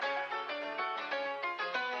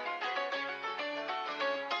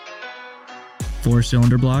4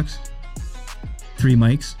 cylinder blocks, 3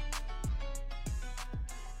 mics,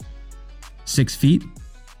 6 feet,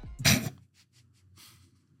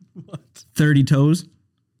 30 toes,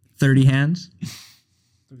 30 hands,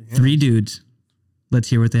 3 dudes. Let's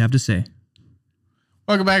hear what they have to say.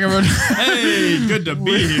 Welcome back, everyone. Hey, good to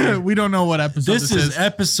be here. We don't know what episode This is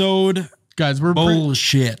episode guys. We're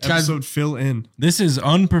bullshit. Episode fill in. This is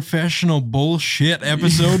unprofessional bullshit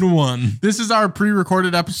episode 1. This is our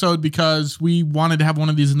pre-recorded episode because we wanted to have one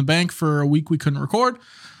of these in the bank for a week we couldn't record.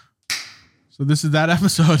 So this is that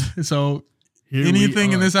episode. So Here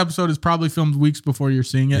anything in this episode is probably filmed weeks before you're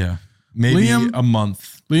seeing it. Yeah. Maybe Liam- a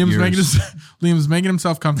month. Liam's making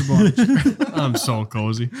himself comfortable. I'm so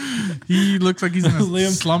cozy. He looks like he's in a Liam,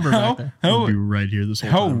 slumber back there. I'll be right here this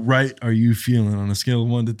whole How time. right are you feeling on a scale of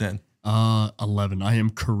 1 to 10? 11. I am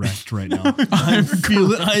correct right now.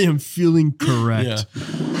 I am feeling correct.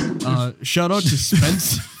 Shout out to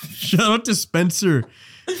Spencer. Shout out to Spencer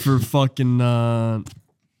for fucking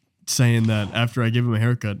saying that after I gave him a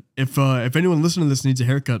haircut. If anyone listening to this needs a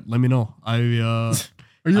haircut, let me know. Are you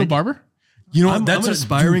a barber? You know I'm what? That's an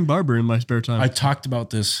aspiring barber in my spare time. I talked about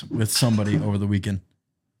this with somebody over the weekend.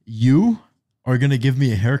 You are going to give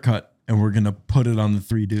me a haircut and we're going to put it on the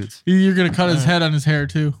 3 dudes. You're gonna cut his head on his hair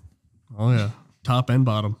too. Oh yeah, top and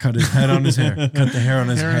bottom. Cut his head on his hair. Cut the hair on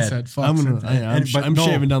his Hair on his head. head. Fuck. I'm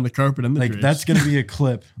shaving down the carpet and the Like drapes. that's going to be a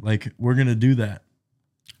clip. Like we're going to do that.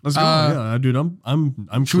 Let's go. Yeah, dude,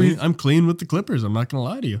 I'm clean. I'm clean with the clippers. I'm not gonna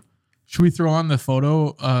lie to you. Should we throw on the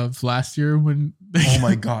photo of last year when? Oh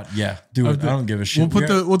my God. Yeah. Do it. I don't give a shit.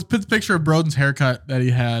 We'll put the picture of Broden's haircut that he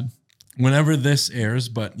had. Whenever this airs,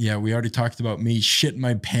 but yeah, we already talked about me shitting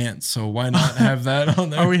my pants, so why not have that on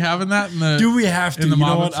there? Are we having that in the? Do we have to? in the You know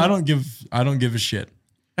mob what? episode? I don't give a shit.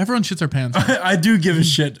 Everyone shits their pants. I do give a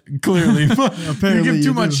shit, clearly. Apparently, You give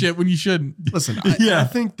too much do. shit when you shouldn't. Listen, Yeah. I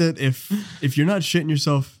think that if you're not shitting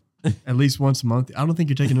yourself at least once a month, I don't think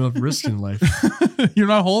you're taking enough risks in life. You're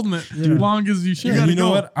not holding it as long as you should. And you know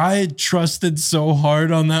what? I trusted so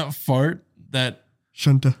hard on that fart that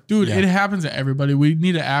Shunta. Dude, Yeah. it happens to everybody. We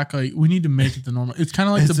need to act like we need to make it the normal. It's kind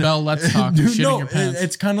of like the Bell Let's Talk of Dude, shitting no, your pants.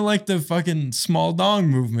 it's kind of like the fucking small dong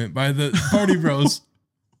movement by the party bros.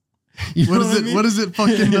 You know I mean? What is it?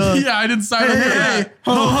 Fucking. yeah, I didn't sign up for that.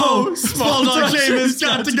 Ho ho! Small dog Seamus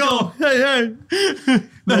got to go. Hey.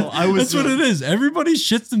 No, I was. That's what it is. Everybody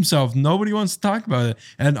shits themselves. Nobody wants to talk about it,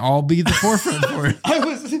 and I'll be the forefront for it.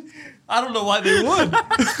 I don't know why they would.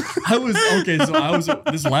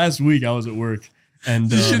 This last week I was at work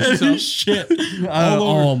and Shit.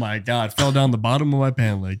 oh my God, fell down the bottom of my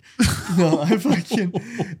pant leg.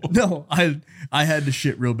 I had to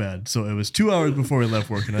shit real bad. So it was 2 hours before we left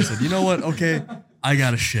work and I said, you know what? Okay, I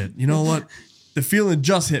gotta shit. You know what? The feeling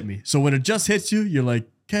just hit me. So when it just hits you, you're like,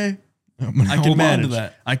 okay, I can manage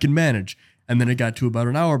that. I can manage. And then it got to about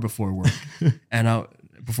an hour before work and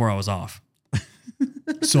before I was off.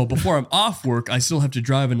 So before I'm off work, I still have to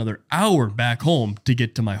drive another hour back home to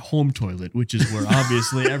get to my home toilet, which is where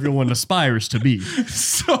obviously everyone aspires to be.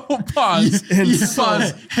 So pause.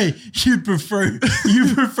 Pause. Hey, you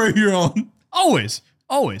prefer your own. Always.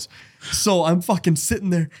 So I'm fucking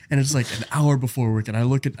sitting there and it's like an hour before work and I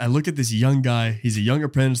look at this young guy. He's a young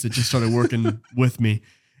apprentice that just started working with me.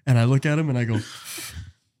 And I look at him and I go,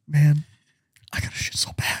 man, I gotta shit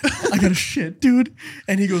so bad. I gotta shit, dude.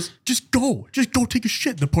 And he goes, just go take a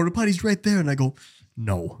shit. The porta potty's right there. And I go,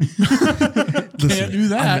 no. Can't do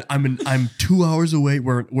that. I'm 2 hours away.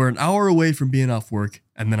 We're an hour away from being off work,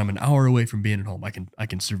 and then I'm an hour away from being at home. I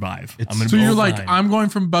can survive. So you're like, I'm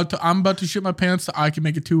about to shit my pants so I can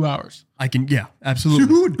make it 2 hours. I can, yeah, absolutely.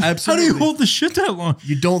 Dude, absolutely. how do you hold the shit that long?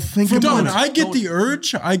 You don't think about When it. I get the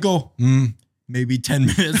urge, I go, maybe 10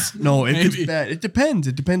 minutes. No, if Maybe. it's bad, it depends.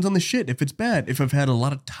 It depends on the shit. If it's bad, if I've had a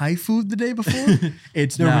lot of Thai food the day before,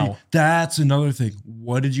 it's now. That's another thing.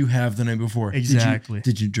 What did you have the night before? Exactly.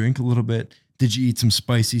 Did you drink a little bit? Did you eat some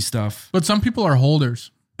spicy stuff? But some people are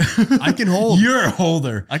holders. I can hold. You're a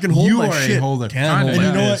holder. I can hold you my are shit. a holder. Can hold And you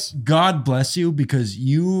my know piss. what? God bless you because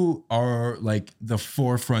you are like the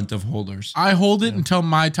forefront of holders. I hold it until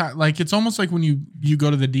my time. Like it's almost like when you go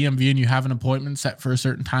to the DMV and you have an appointment set for a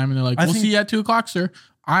certain time and they're like, we'll see you at 2:00, sir.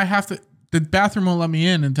 I have to. The bathroom won't let me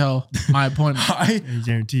in until my appointment.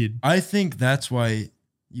 Guaranteed. I think that's why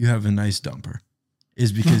you have a nice dumper.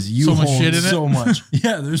 Is because you So much hold shit in it? so much.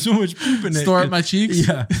 Yeah, there's so much poop in it. Store up my cheeks.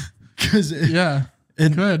 Yeah, because Yeah.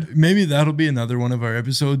 and Good. maybe that'll be another one of our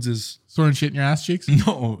episodes. Is Storing shit in your ass cheeks.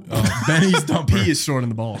 no Benny's dumper. He is stored in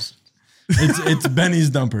the balls. It's Benny's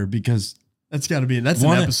dumper because That's got to be. That's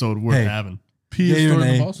One- an episode worth hey. having. Pee is yay or stored in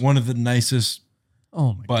the nay, balls. one of the nicest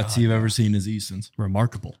Oh my butts god, you've ever seen is Easton's.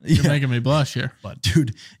 remarkable. You're Yeah, making me blush here. but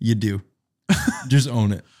dude, you do. Just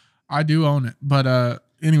own it. I do own it. But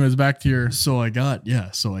anyways, back to your. So I got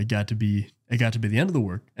to be the end of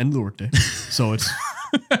the workday. So it's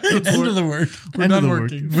End of the work. We're end of done the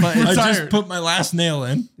working. work. We're I tired. just put my last nail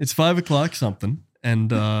in. It's 5:00 something,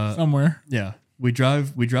 and somewhere. yeah, we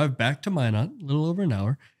drive back to Minot, a little over an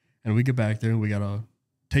hour, and we get back there and we gotta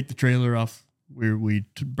take the trailer off. We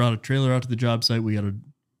brought a trailer out to the job site. We gotta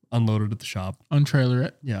unload it at the shop. Untrailer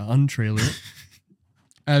it. Yeah, untrailer it.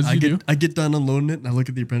 As you do. I get done unloading it, and I look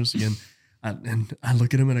at the apprentice again, and I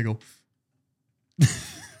look at him and I go,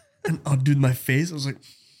 and oh, dude, my face. I was like,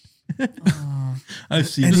 I've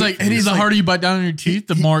seen And it. It's like, and he's the like- harder you bite down on your teeth,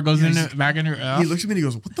 the more it goes back in your he ass. looks at me and he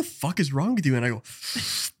goes, "What the fuck is wrong with you?" And I go,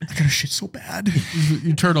 "I got a shit so bad."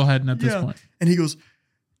 You're turtle heading at this Yeah. point. And he goes,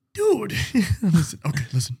 "Dude," and I said, "Okay,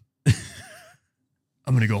 listen,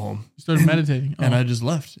 I'm gonna go home." You started meditating. And I just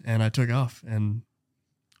left and I took off. And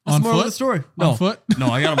that's On the moral of foot? the story. On foot?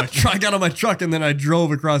 No, I got on my truck. I got on my truck and then I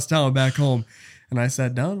drove across town back home. And I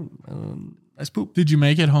sat down. I pooped. Did you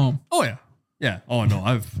make it home? Oh yeah, yeah. Oh no,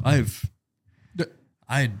 I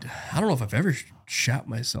don't know if I've ever shat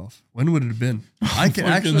myself. When would it have been? I can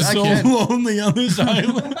actually. I so can. lonely on this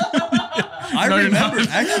island. I No, you're remember not.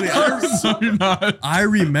 actually. No, you're not. I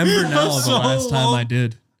remember now the So last time long. I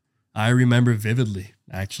did. I remember vividly.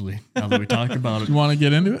 Actually, now that we talked about it, You want to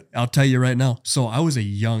get into it? I'll tell you right now. So I was a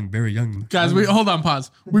very young Guys, hold on,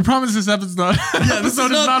 pause. We promise this episode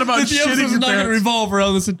episode is not about the shitting episode's your not going to pants. revolve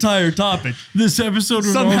around this entire topic. This episode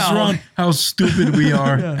revolves Somehow. around how stupid we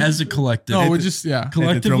are as a collective. No, we're just, yeah.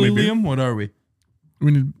 Collectively, throw me a beer. Liam, what are we?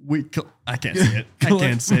 We need, I can't say it. I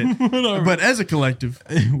can't say it. But as a collective,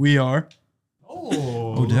 We are.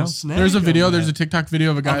 Odell. there's a video, there's a TikTok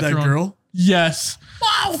video of a guy of that throwing. girl. Yes.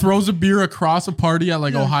 Wow. Throws a beer across a party at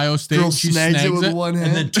like Ohio State. Girl and she snags it with it. one hand.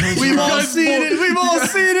 And then turns We've all around. seen it. We've all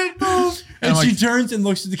seen it. Boom. And I'm she like, turns and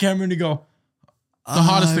looks at the camera and you go, the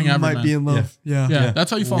hottest thing I ever, might man. be in love. Yeah. Yeah, that's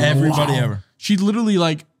how you fall in love. everybody Wow. ever. She literally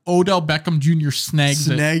like Odell Beckham Jr. snags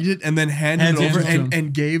it. Snagged it and then handed Hands it it over to him.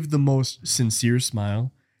 and gave the most sincere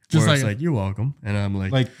smile. Just Where it's like- like, "You're welcome." And I'm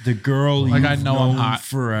like, Like the girl Like, you've I know I'm known hot.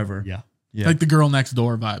 forever. yeah. Yeah. Like the girl next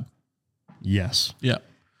door vibe. Yes. Yeah.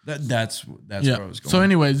 That's Yeah. where I was going. So,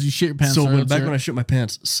 anyways, you shit your pants. So Sorry, when, let's back hear when I it. shit my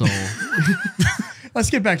pants, so let's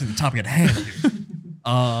get back to the topic at hand here.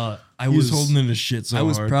 I he was was holding in his shit so I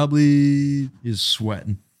was hard. probably He's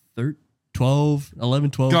sweating. 11,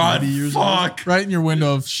 12, God, 90 years old. fuck. right in your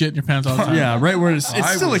window of shitting your pants all the time. Yeah, right where it's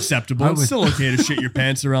I still was- acceptable. I It's was- still okay to shit your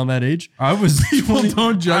pants around that age. I was People 20,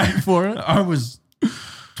 don't judge you for it. I was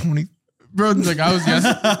 20. Broden's like, I was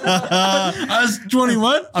guessing. I was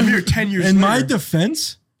 21. I'm here 10 years In later. my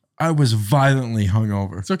defense, I was violently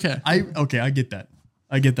hungover. It's okay. I get that.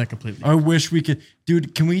 I get that completely. I wish we could,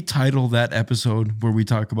 dude. Can we title that episode where we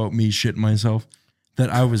talk about me shitting myself? That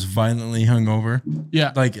I was violently hungover,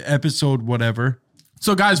 Yeah. like episode whatever.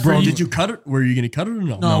 So, guys, for Bro, you, Did you cut it? Were you going to cut it or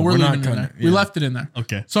no? no, we're we're not leaving it in cutting there. it, We yeah. left it in there.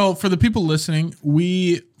 Okay. So, for the people listening,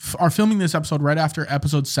 we are filming this episode right after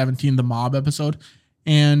episode 17, the mob episode.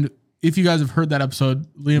 And if you guys have heard that episode,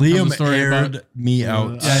 Liam told the Liam story aired about. me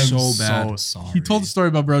out I'm so bad. So sorry. He told the story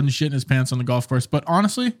about Broden shitting his pants on the golf course. But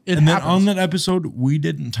honestly, it And then happens. on that episode, we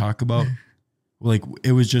didn't talk about, like,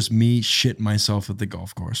 it was just me shitting myself at the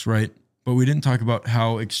golf course, right? But we didn't talk about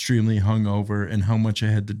how extremely hungover and how much I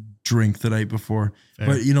had to drink the night before. Fair.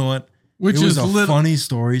 But you know what? Which it was is a lit- funny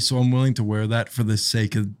story, so I'm willing to wear that for the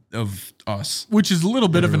sake of us. Which is a little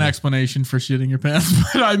bit of an Literally. explanation for shitting your pants.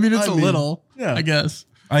 But I mean, it's I a mean, little, yeah. I guess.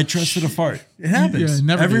 I trusted a fart. It happens. Yeah,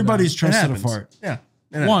 never do Everybody's It trusted a happens. fart. Yeah.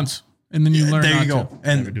 that. Once. And then you learn There not you go. to.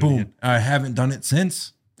 And Never do it boom, again. I haven't done it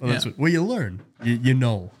since. Well, that's Yeah. what you learn. You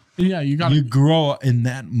know. Yeah, you got to. You grow up in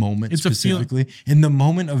that moment It's a feeling. specifically. In the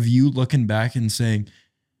moment of you looking back and saying,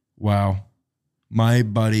 wow, my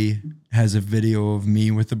buddy has a video of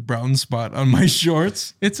me with a brown spot on my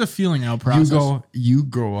shorts. It's a feeling out process. You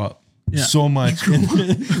grow up Yeah. so much.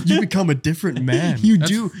 You become a different man. You That's-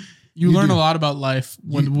 do. You You learn do. a lot about life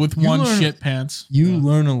with you one learn- shit pants. You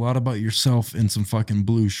learn a lot about yourself in some fucking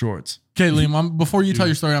blue shorts. Okay, Liam, before you tell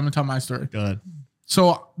your story, I'm going to tell my story. Go ahead.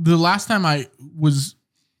 So the last time I was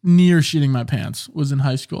near shitting my pants was in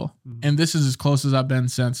high school. And this is as close as I've been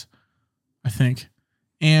since, I think.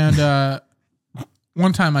 And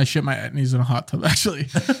one time I shit my etnies in a hot tub, actually.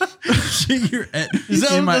 You're at, Is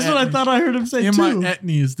that, In my that's what I etnies. thought I heard him say In too. my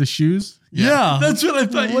etnies, the shoes. yeah. that's what I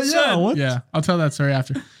thought you Well, said. yeah, what? Yeah, I'll tell that story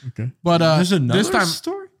after. Okay. But There's another this time,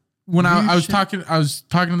 story. when You I was shit-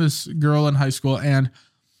 talking to this girl in high school, and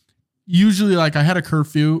usually like I had a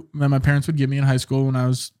curfew that my parents would give me in high school when I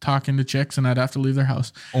was talking to chicks and I'd have to leave their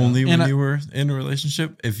house. Only when you were in a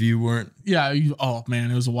relationship? If you weren't? Yeah. Oh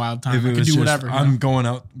man, it was a wild time. If I it could was do just, whatever. I'm going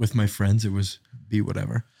out with my friends, it was be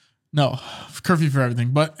whatever. No, curfew for everything.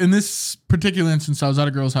 But in this particular instance, I was at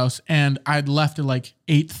a girl's house and I'd left at like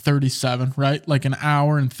 8:37, right? Like an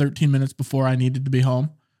hour and 13 minutes before I needed to be home.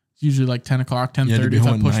 It's usually like 10 o'clock, 10:30 if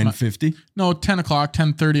I push 9:50? No, 10 o'clock,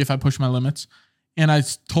 10:30 if I push my limits. And I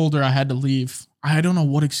told her I had to leave. I don't know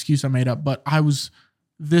what excuse I made up, but I was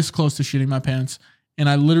this close to shitting my pants. And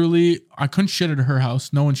I couldn't shit at her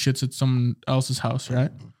house. No one shits at someone else's house,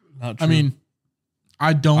 right? Not true. I mean,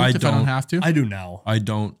 I don't if I don't have to. I do now. I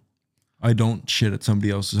don't shit at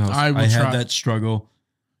somebody else's house. I will had try. that struggle.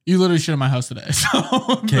 You literally shit at my house today. So.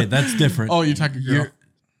 Okay, that's different. Oh, you're talking girl.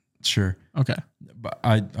 Sure. Okay. But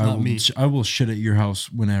I will shit at your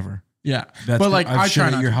house whenever. Yeah. That's but like I've I shit try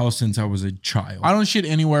at not your to. house since I was a child. I don't shit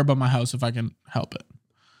anywhere but my house if I can help it.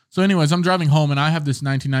 So anyways, I'm driving home and I have this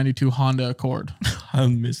 1992 Honda Accord. I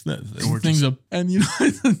miss that thing. And you know,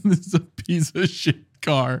 this is a piece of shit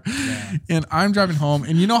car. Yeah. And I'm driving home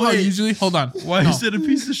and you know how usually, hold on. Why is it a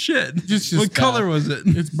piece of shit? Just what color was it?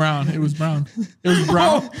 It's brown. It was brown. It was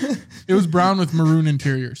brown. It was brown with maroon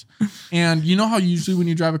interiors. And you know how usually when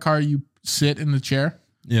you drive a car, you sit in the chair?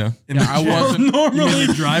 Yeah. I wasn't. Normally,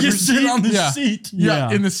 the driver's seat on the seat.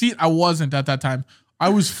 Yeah, in the seat. I wasn't at that time. I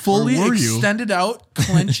was fully extended out,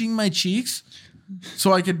 clenching my cheeks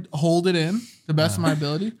so I could hold it in the best of my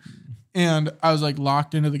ability. And I was like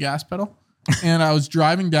locked into the gas pedal. And I was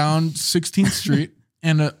driving down 16th Street.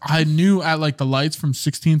 And I knew at like the lights from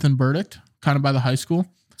 16th and Burdick, kind of by the high school.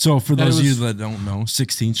 So for those of you that don't know,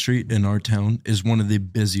 16th Street in our town is one of the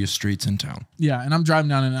busiest streets in town. Yeah, and I'm driving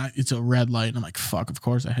down and it's a red light. And I'm like, fuck, of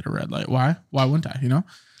course I hit a red light. Why? Why wouldn't I, you know?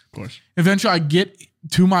 Of course. Eventually I get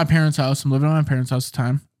to my parents' house. I'm living at my parents' house at the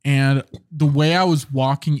time. And the way I was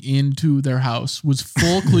walking into their house was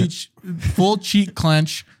full cheek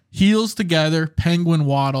clench, heels together, penguin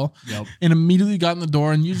waddle, and immediately got in the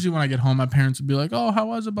door. And usually when I get home, my parents would be like, oh, how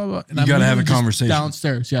was it? Blah, blah. And you got to have a conversation.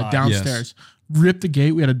 Downstairs. Yeah, downstairs. Yes. Ripped the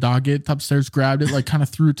gate. We had a dog gate upstairs, grabbed it, like kind of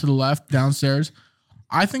threw it to the left downstairs.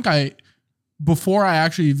 I think before I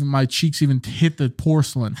actually even, my cheeks even hit the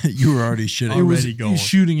porcelain. You were already shitting. It was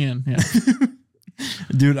shooting in. Yeah.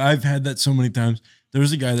 Dude, I've had that so many times. There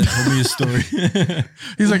was a guy that told me a story.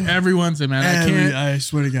 He's like, every Wednesday, man. I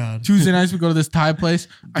swear to God. Tuesday nights we go to this Thai place.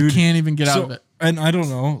 Dude, I can't even get out of it. And I don't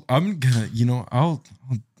know. I'm gonna, I'll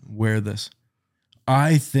wear this.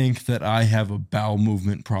 I think that I have a bowel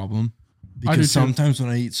movement problem because sometimes when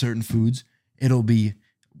I eat certain foods, it'll be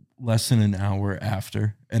less than an hour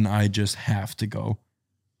after, and I just have to go.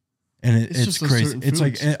 And it's crazy. It's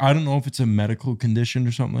like, I don't know if it's a medical condition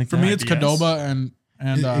or something like that. For me, it's Qdoba and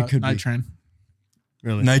it could nitrate.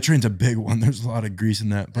 Really? Nitrate's a big one. There's a lot of grease in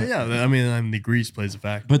that. But yeah, I mean, the grease plays a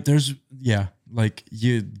factor. But there's, like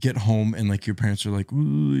you get home and like your parents are like,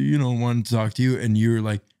 want to talk to you. And you're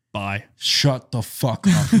like, bye. Shut the fuck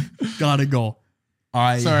up. Gotta go.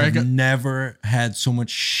 I have never had so much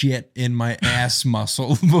shit in my ass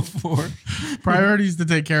muscle before. Priorities to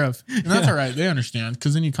take care of. And that's all right. They understand.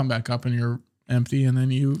 Because then you come back up and you're empty and then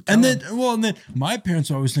you... And then my parents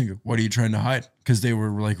always think, what are you trying to hide? Because they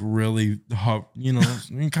were like really, kind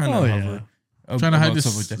of hover. Trying to hide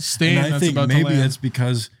this like that. stain and I think maybe it's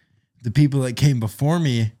because the people that came before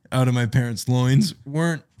me out of my parents' loins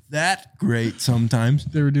weren't that great sometimes.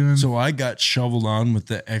 They were doing... So I got shoveled on with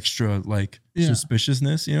the extra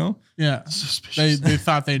suspiciousness, Yeah. They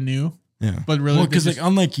thought they knew. Yeah. But really... because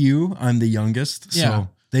unlike you, I'm the youngest. Yeah. So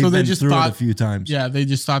they've been through it a few times. Yeah, they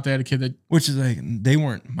just thought they had a kid that... Which is like,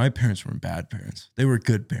 my parents weren't bad parents. They were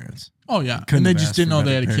good parents. Oh, yeah. And they just didn't know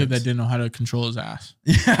they had a kid that didn't know how to control his ass.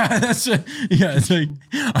 Yeah, it's like,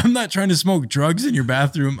 I'm not trying to smoke drugs in your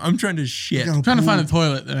bathroom. I'm trying to shit. I'm trying to find a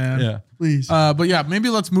toilet, man. Yeah. Please. But yeah, maybe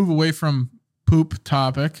let's move away from poop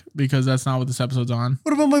topic because that's not what this episode's on.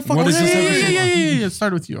 What about my fucking... What is this episode? Yeah.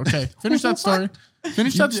 Start with you. Okay. Finish that story.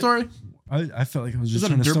 Finish that story. I felt like I was just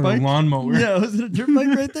trying to start a lawnmower. Yeah, was it a dirt bike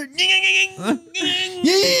right there?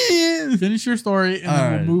 Yeah. Finish your story and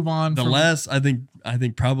then we'll move on. I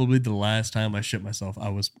think probably the last time I shit myself, I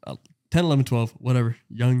was 10, 11, 12, whatever.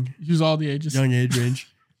 Young. Use all the ages. Young age range.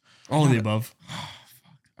 All of the above.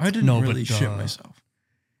 I didn't really shit myself.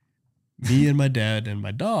 Me and my dad and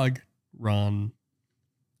my dog Ron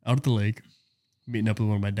out at the lake, meeting up with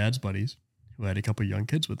one of my dad's buddies who had a couple young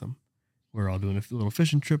kids with him. We're all doing a little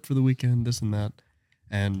fishing trip for the weekend, this and that.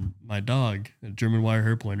 And my dog, a German wire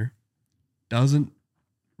hair pointer, doesn't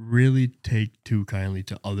really take too kindly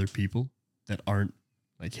to other people that aren't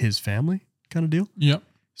like his family kind of deal. Yep.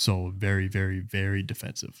 So very, very, very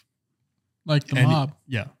defensive. Like the mob.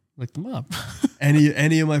 Yeah, like the mob.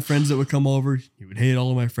 any of my friends that would come over, he would hate all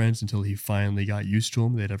of my friends until he finally got used to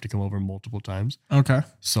them. They'd have to come over multiple times. Okay.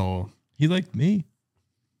 So He liked me.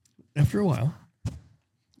 after a while,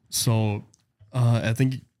 so I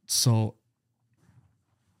think so.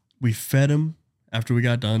 We fed him after we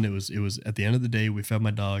got done. It was at the end of the day. We fed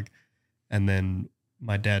my dog, and then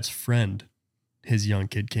my dad's friend, his young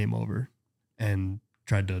kid, came over and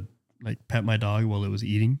tried to like pet my dog while it was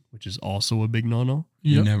eating, which is also a big no-no.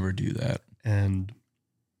 You Yep. never do that. And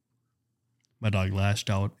my dog lashed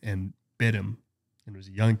out and bit him. And it was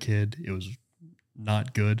a young kid. It was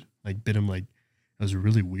not good. Like bit him like it was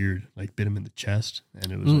really weird. Like bit him in the chest,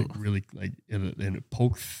 and it was like really like and it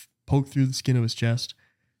poked through the skin of his chest,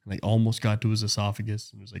 and like almost got to his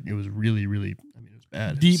esophagus. And it was really I mean it was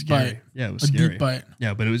bad. Deep It was scary. bite. Yeah, it was A scary. deep bite.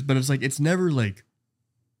 Yeah, but it's like it's never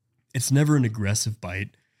an aggressive bite.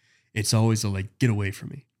 It's always a like get away from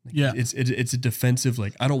me. Like, Yeah. it's a defensive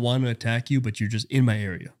like I don't want to attack you, but you're just in my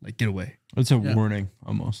area. Like get away. It's a Yeah. warning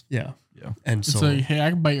almost. Yeah. Yeah. And It's so like, hey,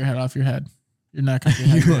 I can bite your head off your head. Your neck off your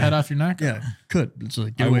head. Your head off your neck. yeah, could. It's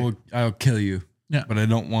like get away. I'll kill you. Yeah. But I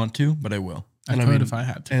don't want to, but I will. I And I could mean- if I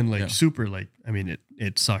had to. And like Yeah. super like I mean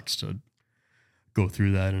it sucks to go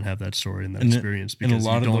through that and have that story and that And experience and a because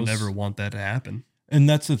lot you of don't those- ever want that to happen. And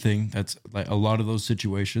that's the thing. That's like a lot of those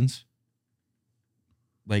situations.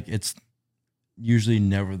 Like it's usually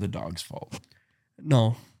never the dog's fault.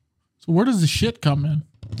 No, So where does the shit come in?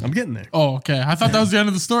 I'm getting there. Oh, okay. I thought that was the end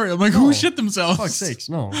of the story. I'm like, No. who shit themselves? Fuck's sakes,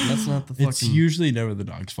 no, that's not the fucking. It's usually never the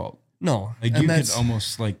dog's fault. no, Like and you could that's-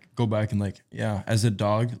 almost like go back and like, yeah, as a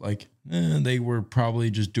dog, like they were probably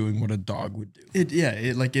just doing what a dog would do.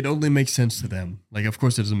 it only makes sense to them. Like of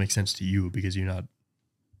course it doesn't make sense to you because you're not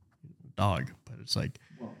a dog, but it's like.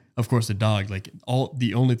 Of course, the dog, like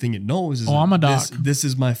the only thing it knows is, Oh, I'm a dog. This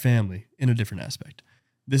is my family in a different aspect.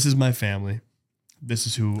 This is my family. This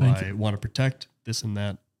is who Thank I want to protect. This and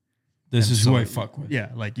that. This And is so- who I fuck with. Yeah,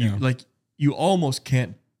 like Yeah. you almost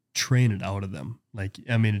can't train it out of them. Like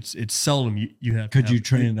I mean, it's seldom you have. Could to you have-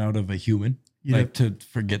 train it out of a human? you'd Like have- to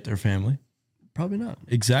forget their family? Probably not.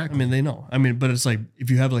 I Exactly. mean, they know. I mean, but it's like if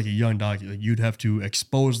you have like a young dog, like you'd have to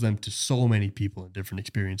expose them to so many people and different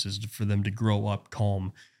experiences for them to grow up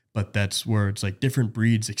calm. But that's where it's like different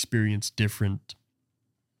breeds experience different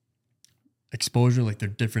exposure, like they're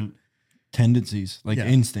different Tendencies, like yeah.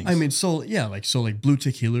 instincts. I mean, like blue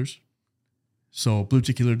tick healers. So blue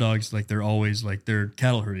tick healer dogs, like they're always like they're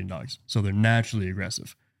cattle herding dogs, so they're naturally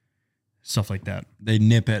aggressive, stuff like that. they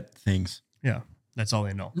nip at things. Yeah, that's all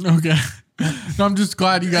they know. Okay. No, I'm just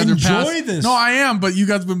glad you guys are Enjoy past. this. No, I am, but you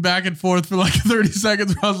guys have been back and forth for like 30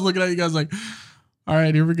 seconds. I was looking at you guys like, all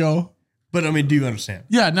right, here we go. But I mean, do you understand?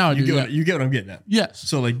 Yeah, now I do. You get what I'm getting at. Yes.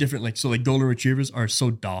 So like different like golden retrievers are so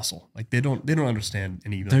docile. Like they don't understand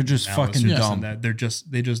any. They're just malice fucking or this dumb. and that. They're just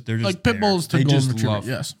Like pit there. bulls to They golden just retriever. love-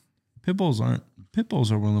 Yes. Pit bulls are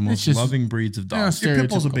one of the most just- loving breeds of dogs. Yeah, Your pit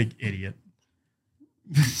bull's a stereotypical. big idiot.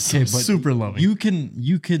 Okay, but super loving. You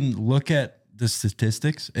can look at the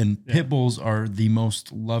statistics, and pit bulls are the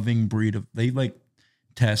most loving breed of. They like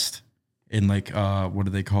test in like what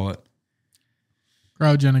do they call it?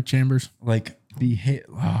 Cryogenic chambers. Like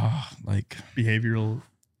behavioral.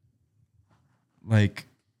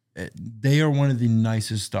 They are one of the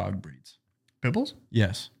nicest dog breeds. Pit bulls?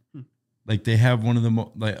 Yes, like they have one of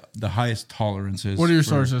the the highest tolerances. What are your for-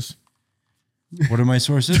 sources? What are my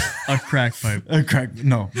sources? A crack pipe.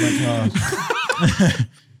 No, but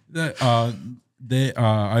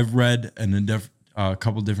I've read in a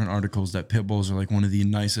couple different articles that pit bulls are like one of the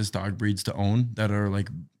nicest dog breeds to own. That are like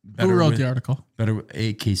better. Who wrote with, the article? Better with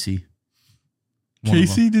AKC. One of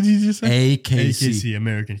Casey, did you just say? them. AKC. AKC,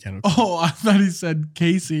 American Kennel. Oh, I thought he said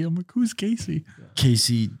Casey. I'm like, who's Casey?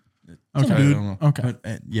 KC. Okay. I don't know. Okay.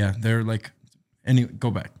 But yeah, they're like. Anyway, go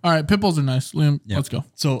back. All right, pit bulls are nice. Liam, Yeah. let's go.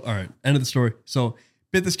 So, all right, end of the story. So,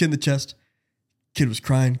 bit this kid in the chest. Kid was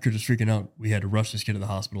crying. Kid was freaking out. We had to rush this kid to the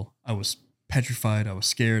hospital. I was petrified. I was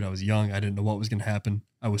scared. I was young. I didn't know what was going to happen.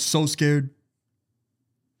 I was so scared.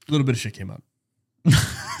 A little bit of shit came out.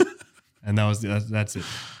 And that's it.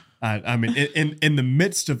 I mean, in the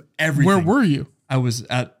midst of everything. Where were you? I was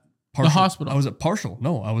at Partial. hospital. I was at Partial.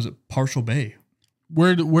 No, I was at Partial Bay.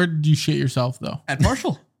 Where did you shit yourself though? At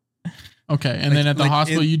Partial. Okay, and then at the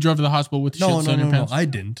hospital, you drove to the hospital with shit in your pants. I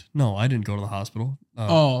didn't. No, I didn't go to the hospital.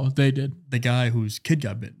 Oh, they did. The guy whose kid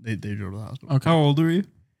got bit, they drove to the hospital. Okay. How old are you?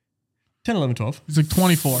 10, 11, 12. He's like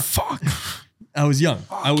 24. Fuck. I was young.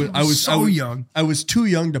 I was young. I was too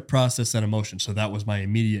young to process that emotion, so that was my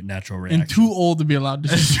immediate natural reaction. And too old to be allowed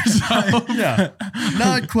to shit yourself. Yeah,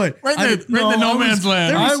 not quite. Right in the no man's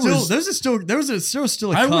land. There was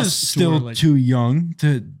still a I cusp was to still where, like, too young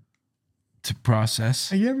to to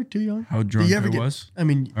process Are you ever too young? how Do drunk you ever I get? was. I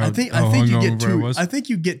mean, Or I think how you hungover get I too. was. I think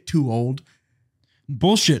you get too old.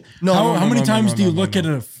 Bullshit. No, how no, how no, many no, times no, do you no, look no. at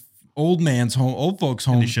a old man's home, old folks'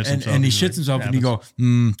 home, he shits and himself he and shits you're like, himself, yeah, and you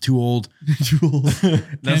go, too old. Too old. That's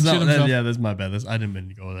Can't not. shit That, himself. yeah, that's my bad. I didn't mean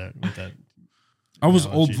to go there with that. I was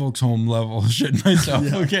analogy. old folks' home level shitting myself.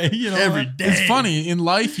 Yeah. Okay, you know Every what? day. It's funny in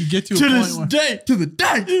life. You get to a To point this where, day. To the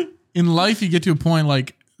day. in life you get to a point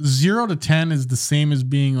like 0 to 10 is the same as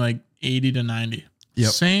being like 80 to 90.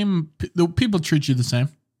 Yep. Same. The people treat you the same.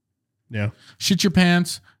 Yeah. Shit your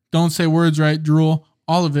pants. Don't say words right. Drool.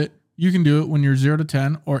 All of it. You can do it when you're 0 to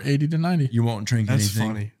 10 or 80 to 90. You won't drink That's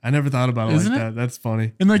anything. funny. I never thought about it Isn't like it? that. That's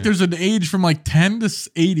funny. And like there's an age from like 10 to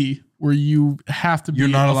 80 where you have to be. You're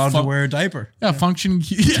not a allowed to wear a diaper. Yeah, function.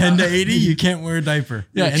 10 to 80, you can't wear a diaper.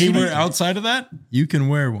 Yeah, Anywhere 80 outside of that, you can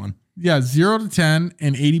wear one. Yeah, 0 to 10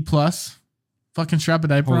 and 80 plus. Fucking strap a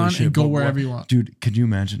diaper Holy on shit, and go but wherever what- you want. Dude, could you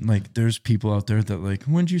imagine? Like, there's people out there that like,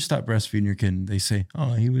 when did you stop breastfeeding your kid? And they say,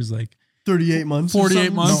 oh, he was like 38 months. or 48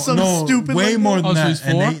 something. months? Something no, stupid. way like more that. than Oh, so that. he's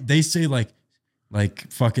And 4? they say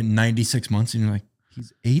like fucking 96 months, and you're like,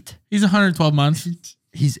 he's 8. He's 112 months.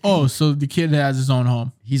 He's Oh, so the kid has his own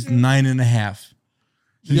home. he's 9.5.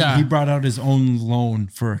 Yeah. He brought out his own loan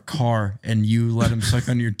for a car, and you let him suck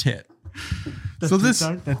on your tit. So this.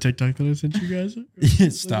 That TikTok that I sent you guys.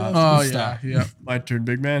 Stop. Oh Stop. yeah, My turn,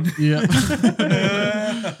 big man. yeah.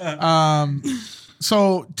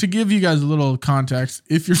 So to give you guys a little context,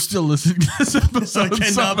 if you're still listening to this I episode,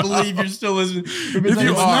 cannot believe you're still listening. If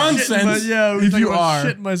you are, nonsense. Yeah, If you are.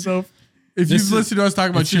 shitting myself. if This you've is- listened to us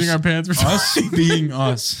talk about it's shooting just our pants, or Us being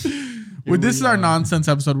us. well, this is our nonsense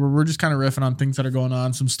episode where we're just kind of riffing on things that are going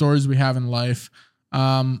on, some stories we have in life,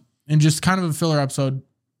 and just kind of a filler episode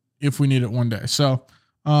if we need it one day. So,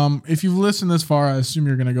 if you've listened this far, I assume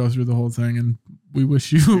you're going to go through the whole thing, and we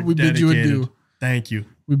wish you, we bid you Dedicated. adieu. Thank you.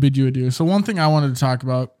 We bid you adieu. So, one thing I wanted to talk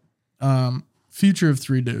about, future of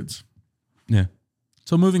 3 dudes. Yeah.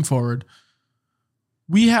 So, moving forward,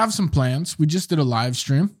 we have some plans. We just did a live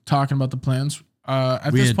stream talking about the plans.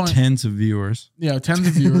 At We this had point, tens of viewers. yeah, tens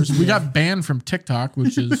of viewers. We got banned from TikTok,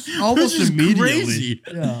 which is Almost Which is immediately. crazy.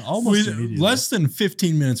 Yeah, almost immediately. Less than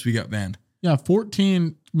 15 minutes, we got banned. yeah,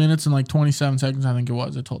 14 minutes and like 27 seconds, I think it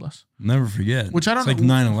was. It told us. Never forget. Which I don't it's know-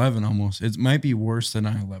 like 9/11 almost. It might be worse than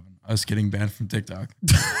 9/11. Us getting banned from TikTok.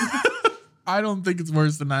 I don't think it's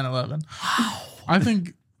worse than 9/11. I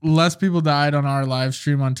think less people died on our live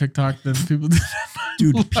stream on TikTok than people did.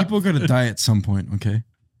 Dude, people gotta die at some point, okay?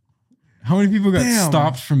 How many people got Damn.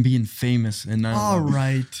 stopped from being famous in 9/11? All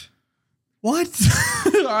right. What?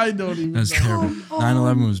 I don't even That's know. terrible.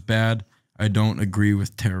 9/11 was bad. I don't agree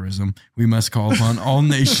with terrorism. We must call upon all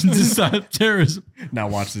nations to stop terrorism. Now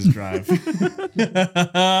watch this drive.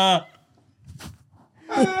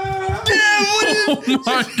 Oh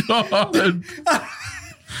my God.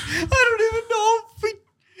 I don't even know if we.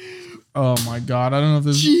 Oh my God. I don't know if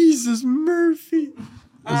this Jesus Murphy.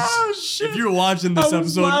 Oh shit! If you're watching this I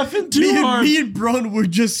was episode, laughing too hard. me and Broden were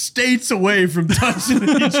just states away from touching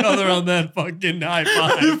each other on that fucking high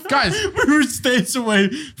five. guys. We were states away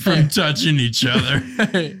from Hey. touching each other.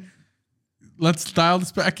 Hey, let's dial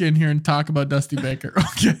this back in here and talk about Dusty Baker.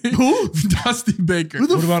 Okay. Who? Dusty Baker. Who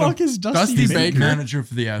the What about fuck is Dusty, Dusty Baker? Baker? Manager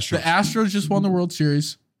for the Astros. The Astros just won the World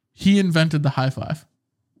Series. He invented the high five.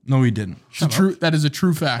 No, he didn't. That is a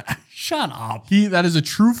true fact. Shut up. That is a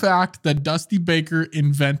true fact that Dusty Baker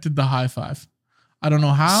invented the high five. I don't know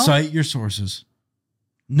how. Cite your sources.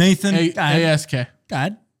 Nathan, ASK.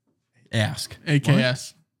 God. ask.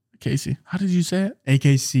 AKS. Casey. How did you say it?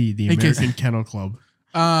 AKC, the AKC. American Kennel Club,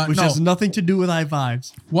 which No. has nothing to do with high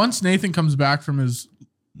fives. Once Nathan comes back from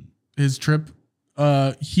his trip,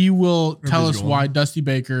 he will tell his us goal. why Dusty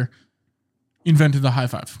Baker invented the high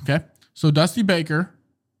five. Okay. So Dusty Baker,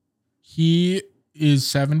 he is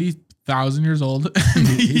 70,000 years old.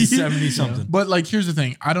 He's 70 something. But like, here's the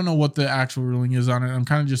thing. I don't know what the actual ruling is on it. I'm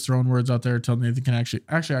kind of just throwing words out there until Nathan can actually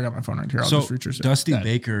I got my phone right here. I'll So just reach it. Dusty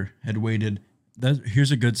Baker had waited.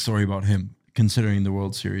 Here's a good story about him, considering the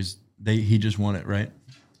World Series. He just won it, right?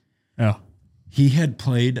 Yeah. He had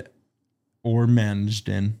played or managed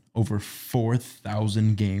in over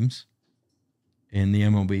 4,000 games in the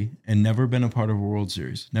MLB and never been a part of a World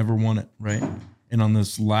Series. Never won it, right? And on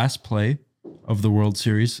this last play of the World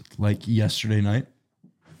Series, like yesterday night,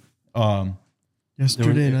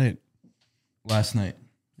 Yesterday night. last night,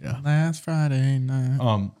 Last Friday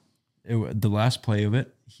night. the last play of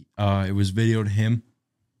it, it was videoed him.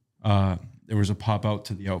 There was a pop out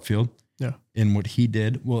to the outfield. Yeah. And what he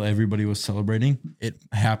did while everybody was celebrating, it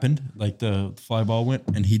happened. Like the fly ball went,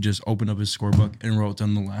 and he just opened up his scorebook and wrote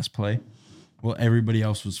down the last play while everybody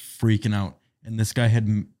else was freaking out. and this guy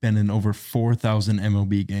had been in over 4,000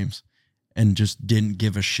 MLB games and just didn't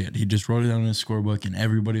give a shit. He just wrote it down in his scorebook, and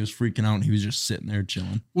everybody was freaking out, and he was just sitting there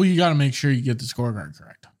chilling. Well, you got to make sure you get the scorecard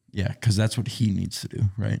correct. Yeah, because that's what he needs to do,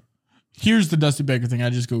 right? Here's the Dusty Baker thing. I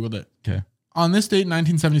just Googled it. Okay. On this date in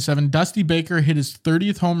 1977, Dusty Baker hit his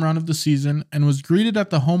 30th home run of the season and was greeted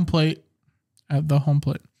at home plate by his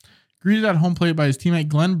teammate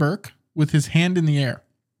Glenn Burke with his hand in the air.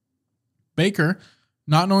 Baker,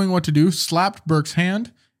 not knowing what to do, slapped Burke's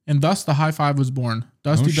hand, and thus the high five was born.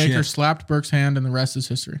 Dusty Baker slapped Burke's hand, and the rest is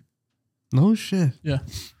history. No shit. Yeah.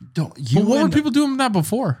 Don't you? But what were people doing that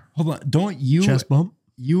before? Hold on. Don't you? Chest bump.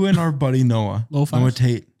 You and our buddy Noah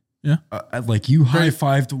Tate. Yeah. Like you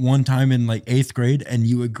high-fived one time in like 8th grade, and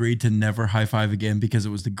you agreed to never high-five again because it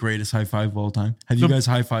was the greatest high-five of all time. Have you guys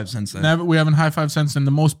high-fived since then? Never. We haven't high-fived since then.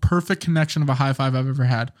 The most perfect connection of a high-five I've ever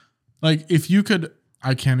had. Like if you could,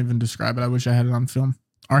 I can't even describe it. I wish I had it on film.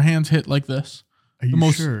 Our hands hit like this. Are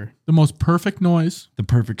you sure? The most perfect noise. The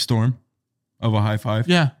perfect storm of a high-five.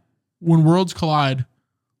 Yeah. When worlds collide,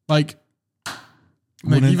 like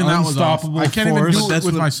even that was off. I can't even do it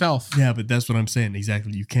with myself. Yeah, but that's what I'm saying.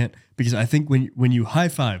 Exactly. You can't, because I think when you high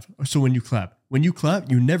five, so when you clap,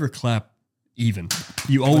 you never clap even.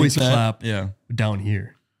 You always clap down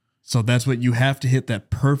here. So that's what you have to hit, that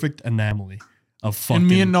perfect anomaly of fucking. And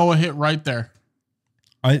me and Noah hit right there.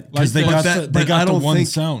 Because they got the one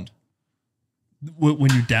sound.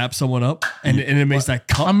 When you dap someone up and it makes that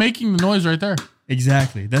cup. I'm making the noise right there.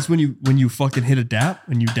 Exactly. That's when you fucking hit a dap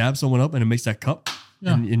and you dab someone up and it makes that cup.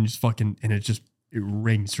 Yeah. And just fucking, and it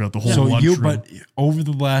rings throughout the whole lunchroom. But over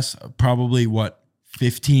the last probably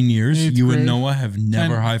 15 years, 8th you grade, and Noah have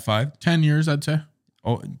never high-fived? 10 years, I'd say.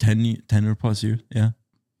 Oh, 10 or plus years, yeah.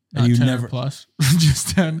 And you never plus, just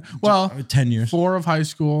 10. Well, 10 years. 4 of high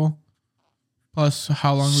school, plus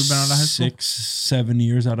how long we've been out of high school? 6-7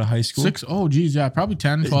 years out of high school. 6. Oh, geez, yeah, probably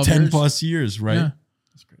 10, 12 10 years. plus years, right? Yeah.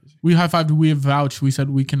 That's crazy. We high-fived. We have vouched. We said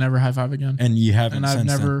we can never high-five again. And you haven't. And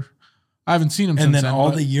I haven't seen him since then. And then, then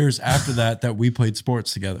all the years after that we played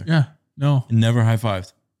sports together. Yeah. No. And never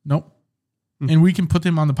high-fived. Nope. And we can put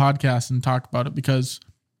him on the podcast and talk about it because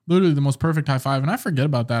literally the most perfect high five. And I forget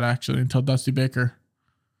about that actually until Dusty Baker.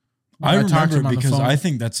 I remember because I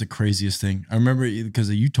think that's the craziest thing. I remember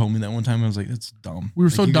because you told me that one time. I was like, that's dumb. We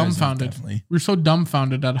were so dumbfounded. We were so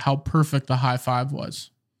dumbfounded at how perfect the high five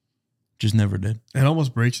was. Just never did. It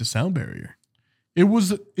almost breaks the sound barrier. It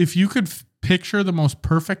was, if you could picture the most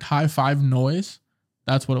perfect high five noise,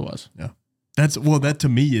 that's what it was. Yeah. That to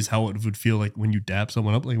me is how it would feel like when you dap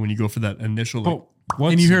someone up, like when you go for that initial,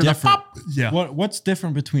 and you hear the pop. Yeah. What's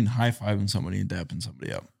different between high-fiving somebody and dapping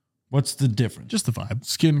somebody up? What's the difference? Just the vibe.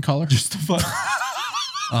 Skin color. Just the vibe.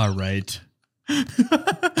 All right.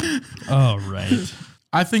 All right.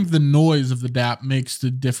 I think the noise of the dap makes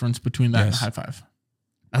the difference between that and high five.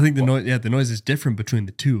 I think the noise is different between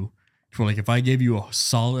the two. For like if I gave you a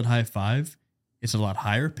solid high five, it's a lot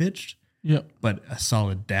higher pitched. Yep. But a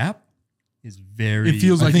solid dap is very. It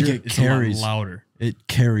feels like it carries a lot louder. It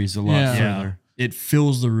carries a lot further. It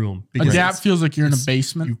fills the room. A dap feels like you're in a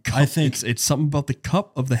basement. I think it's something about the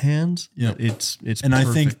cup of the hands. Yeah. It's and perfect.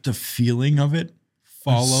 I think the feeling of it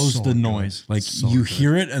follows the noise. Like you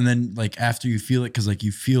hear it, and then like after you feel it, because like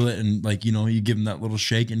you feel it, and like you give them that little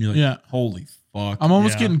shake, and you're like, holy fuck! I'm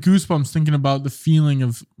almost getting goosebumps thinking about the feeling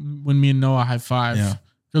of when me and Noah high five. Yeah,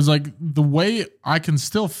 because like the way I can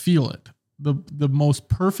still feel it, the most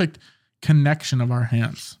perfect connection of our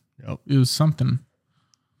hands. Yep. It was something.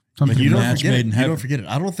 Like you don't forget it. You don't forget it.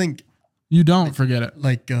 I don't think you don't forget it.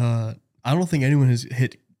 Like I don't think anyone has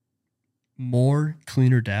hit more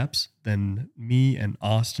cleaner daps than me and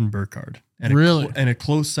Austin Burkhardt. And really? And a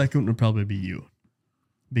close second would probably be you.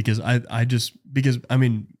 Because I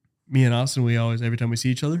mean, me and Austin, we always, every time we see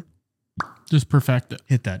each other, just perfect it.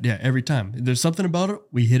 Hit that. Yeah, every time. There's something about it,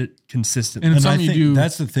 we hit it consistently. And it's something you do.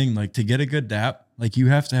 That's the thing. Like to get a good dap, like you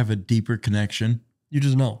have to have a deeper connection. You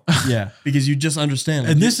just know. Yeah. Because you just understand.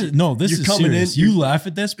 Like, and this is coming serious. You laugh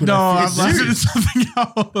at this, but no, I'm laughing at something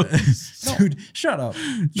else. Dude, shut up.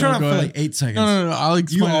 Shut up for like 8 seconds. No. I'll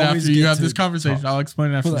explain it after you have this conversation. I'll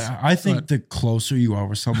explain it after this. I think the closer you are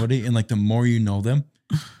with somebody and like the more you know them,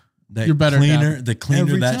 you're better the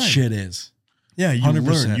cleaner that shit is. Yeah, you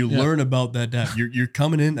 100%. Learn about that dap. You're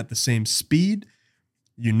coming in at the same speed.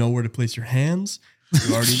 You know where to place your hands.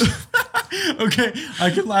 You already okay, I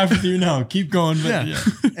can laugh with you now. Keep going. But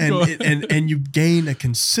and you gain a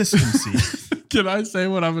consistency Can I say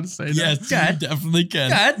what I'm going to say now? Yes, you definitely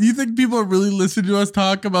can. Do you think people are really listening to us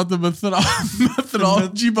talk about the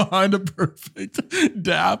methodology behind a perfect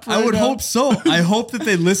dap? I would hope so. I hope that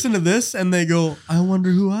they listen to this and they go, I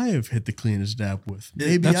wonder who I have hit the cleanest dap with.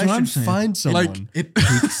 Maybe That's what I I'm should saying. find someone. Like, It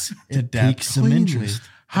piques, it piques some interest.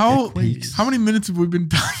 How many minutes have we been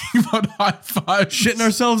talking about high five? Shitting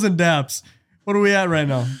ourselves in daps. What are we at right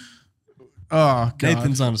now? Oh, God.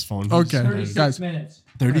 Nathan's on his phone. Okay, 36 guys. minutes.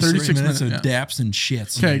 36 minutes of yeah. daps and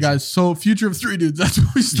shits. Okay, guys. So, future of 3 dudes. That's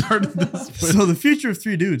what we started this with. So the future of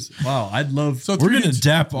 3 dudes. Wow, I'd love. So We're 3 going to dudes.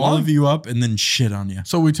 dap all of you up and then shit on you.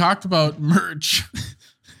 So we talked about merch.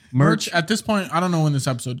 Merch. At this point, I don't know when this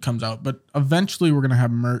episode comes out, but eventually we're gonna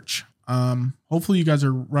have merch. Hopefully you guys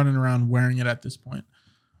are running around wearing it at this point.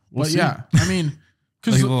 We'll but see. yeah, I mean,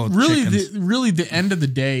 because Like little really the end of the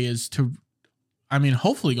day is to, I mean,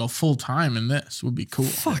 hopefully go full time in this would be cool.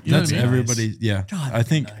 Fuck, You know That's what I mean? everybody. Yeah. God, I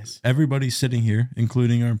think nice. everybody sitting here,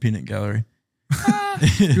 including our peanut gallery,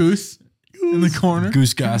 Goose in the corner.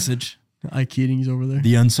 Goose Gossage, Ike Keating's over there.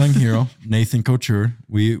 the unsung hero, Nathan Couture.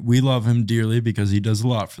 We love him dearly because he does a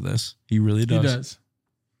lot for this. He really He does. does.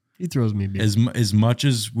 He throws me a beer. As much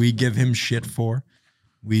as we give him shit for,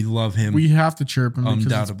 we love him. We have to chirp him because it's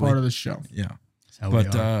Undoubtedly. part of the show. Yeah. That's how we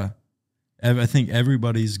But are. I think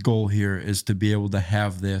everybody's goal here is to be able to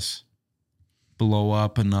have this blow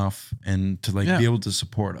up enough and to be able to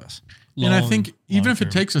support us. And I think even if it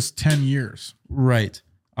long-term. takes us 10 years, Right.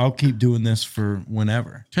 I'll keep doing this for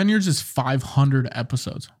whenever. 10 years is 500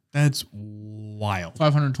 episodes, That's wild.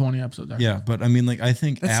 520 episodes. Actually. Yeah, but I mean, I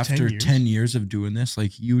think That's after 10 years. 10 years of doing this,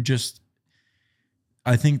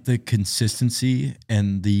 I think the consistency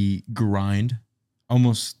and the grind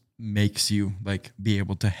almost makes you be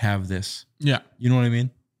able to have this. Yeah. You know what I mean?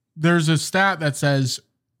 There's a stat that says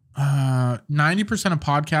 90% of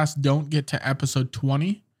podcasts don't get to episode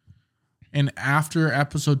 20. And after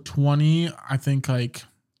episode 20, I think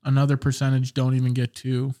another percentage don't even get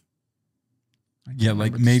to. I can't Yeah,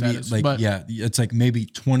 remember the maybe status, but it's maybe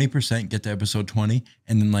 20% get to episode 20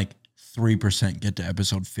 and then 3% get to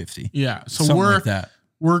episode 50. yeah. So Something like that.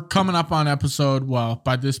 we're coming up on episode. Well,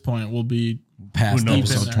 by this point, we'll be. Past Who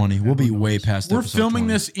knows? episode There. 20. We'll be who way knows? past We're episode filming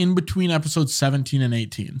 20. this in between episodes 17 and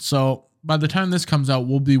 18. So by the time this comes out,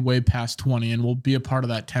 we'll be way past 20 and we'll be a part of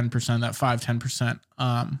that 10%, that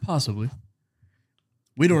 5-10%. Possibly.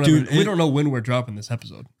 We don't we don't know when we're dropping this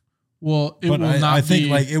episode. Well, it But will I not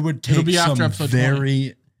think be. it would it'll take be after some episode 20.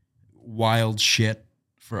 very wild shit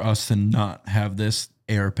for us to not have this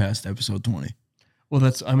air past episode 20. Well,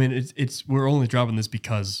 it's we're only dropping this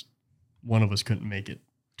because one of us couldn't make it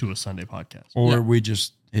to a Sunday podcast. Or Yeah.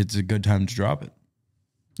 it's a good time to drop it.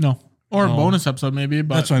 No. Or a No. bonus episode, maybe.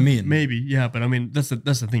 But That's what I mean. Maybe, yeah, but that's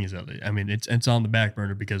the thing is that it's on the back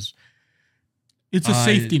burner because it's a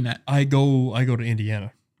safety net. I go to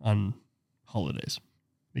Indiana on holidays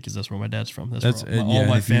because that's where my dad's from. That's where all yeah,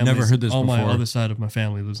 my if you've never heard this all my before, other side of my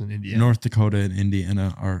family lives in Indiana. North Dakota and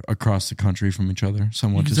Indiana are across the country from each other. You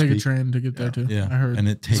Somewhat can to take a speak. train to get there too. Yeah, I heard. and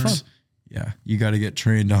it fun. takes. Yeah, you got to get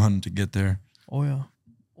trained on to get there. Oh yeah.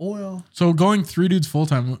 So going 3 dudes full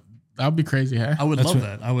time, that would be crazy, hey? I would That's love what-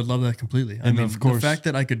 that. I would love that completely. I And mean, of course- the fact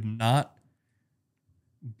that I could not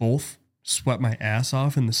both sweat my ass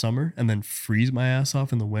off in the summer and then freeze my ass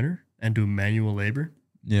off in the winter and do manual labor,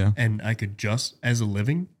 Yeah, and I could just as a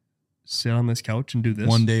living sit on this couch and do this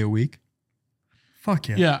one day a week. Fuck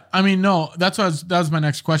yeah. Yeah. I mean, no, that was my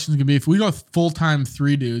next question is going to be, if we go full time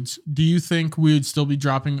 3 dudes, do you think we would still be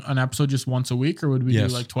dropping an episode just once a week, or would we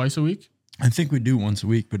Yes. do twice a week? I think we do once a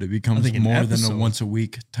week, but it becomes think an more than a episode- once a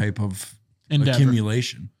week type of Endeavor.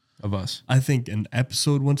 accumulation of us. I think an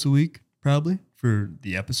episode once a week, probably for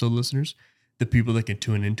the episode listeners, the people that can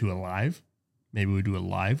tune into a live. Maybe we do a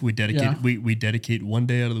live. We dedicate Yeah. we dedicate one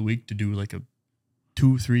day out of the week to do a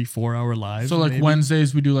 2, 3, 4 hour live. So maybe.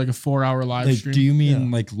 Wednesdays we do a 4-hour live stream. Do you mean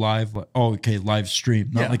Yeah. live? Oh, okay, live stream,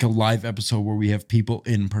 not Yeah. like a live episode where we have people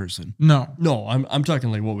in person. No. No, I'm talking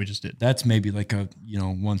like what we just did. That's maybe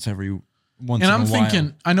once And in I'm a while.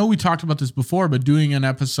 thinking, I know we talked about this before, but doing an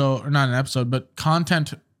episode, or not an episode, but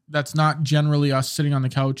content that's not generally us sitting on the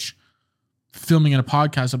couch filming a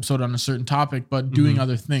podcast episode on a certain topic, but doing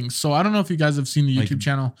other things. So I don't know if you guys have seen the Like YouTube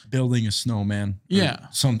channel. building a snowman. or Yeah.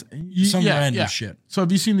 some Yeah, random yeah. shit. So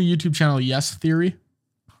have you seen the YouTube channel Yes Theory?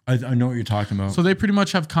 I know what you're talking about. So they pretty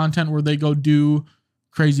much have content where they go do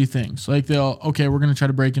crazy things. We're going to try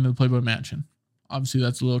to break into the Playboy Mansion. Obviously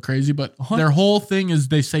that's a little crazy, but their whole thing is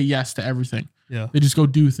they say yes to everything. Yeah. They just go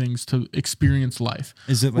do things to experience life.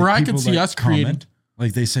 Is it where I people could see that us creating- comment?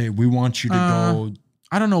 Like they say, we want you to go.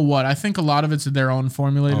 I don't know what. I think a lot of it's their own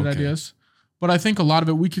formulated Okay. ideas. But I think a lot of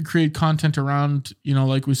it, we could create content around, you know,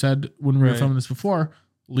 like we said when we were filming this before,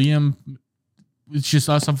 Liam, it's just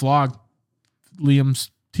us, a vlog.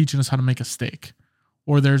 Liam's teaching us how to make a steak,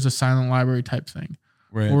 or there's a silent library type thing,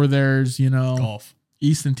 or there's, you know, golf.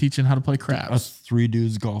 Easton teaching how to play craps. Us 3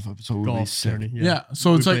 dudes golf episode would be sick. Journey, yeah.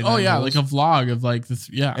 So it's like, oh yeah, like a vlog of like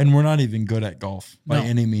the, And we're not even good at golf by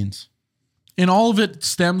any means. And all of it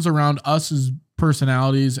stems around us as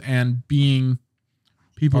personalities and being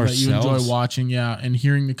people that you enjoy watching, and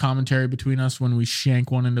hearing the commentary between us when we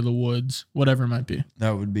shank one into the woods, whatever it might be.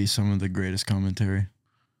 That would be some of the greatest commentary.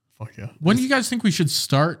 Fuck yeah. When do you guys think we should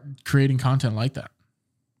start creating content like that?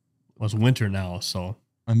 Well, it's winter now, so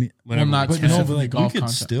I mean, not but specifically like, golf we could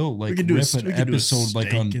content. still like We could do rip an we could do a episode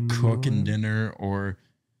like on steak cooking dinner, or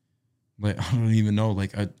like I don't even know,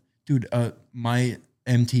 like my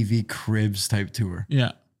MTV Cribs type tour.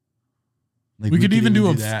 Yeah. Like we could even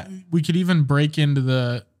do that. We could even break into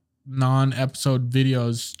the non-episode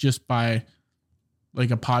videos just by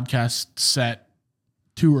like a podcast set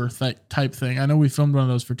tour type thing. I know we filmed one of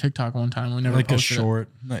those for TikTok one time. We never like posted a short.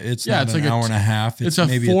 It's Yeah, not it's an like hour and a half. It's a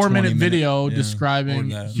maybe 4-minute 20-minute video yeah,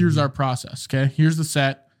 describing or that. here's our process. Okay, here's the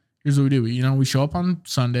set. Here's what we do. We show up on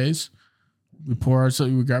Sundays. We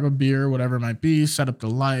we grab a beer, whatever it might be, set up the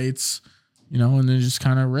lights, and then just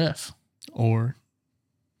kind of riff. Or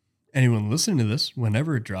anyone listening to this,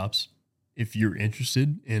 whenever it drops, if you're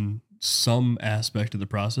interested in some aspect of the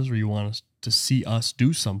process or you want us to see us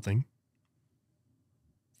do something,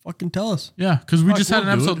 fucking tell us. Yeah, because we just had an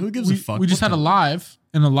episode. Who gives a fuck? We just had a live,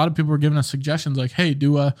 and a lot of people were giving us suggestions like, hey,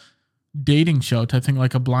 do a dating show type thing,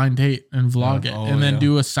 like a blind date, and vlog it. And then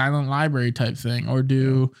do a silent library type thing, or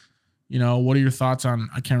do, what are your thoughts on,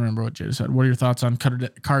 I can't remember what Jada said. What are your thoughts on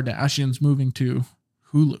Kardashians moving to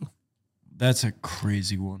Hulu? That's a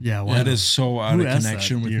crazy one. Yeah, that is so out of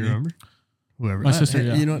connection with you me. Remember? Whoever. My sister,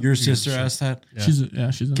 yeah. Your sister asked that? Yeah.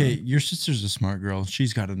 She's okay. Your sister's a smart girl.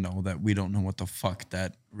 She's got to know that we don't know what the fuck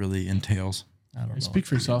that really entails. I don't know. Speak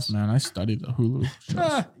for yourself, man. I studied the Hulu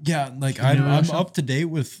shows. Yeah, like I'm up to date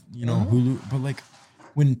with Hulu, but like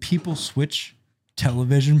when people switch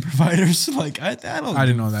television providers, like I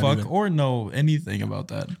didn't know that either. Or know anything about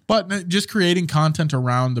that. But just creating content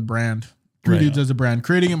around the brand. Three Dudes as a brand,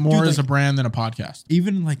 creating it more as a brand than a podcast.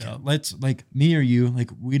 Even like let's like me or you, like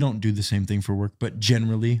we don't do the same thing for work, but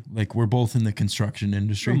generally like we're both in the construction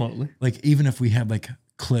industry. Remotely. Like even if we had like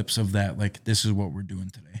clips of that, like this is what we're doing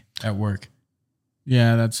today at work.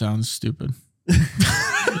 Yeah, that sounds stupid.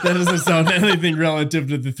 That doesn't sound anything relative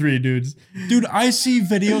to the Three Dudes. Dude, I see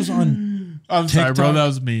videos on I'm sorry, bro. That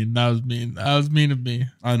was mean. That was mean of me.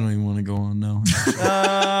 I don't even want to go on now.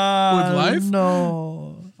 With life? No.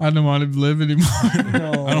 I don't want to live anymore.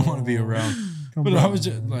 No. I don't want to be around. But I was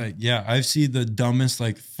just like, I've seen the dumbest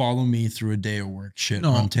like follow me through a day of work shit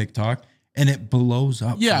on TikTok, and it blows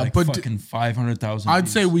up. Yeah, like but fucking 500,000. I'd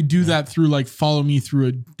say we do that through like follow me through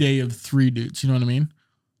a day of Three Dudes. You know what I mean?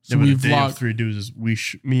 So we vlog. Three Dudes is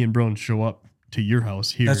me and Broden show up to your house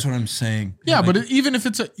here. That's what I'm saying. Yeah, like, but even if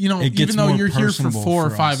it's even though you're here for 4 or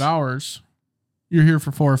 5 hours, you're here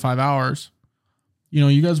for 4 or 5 hours.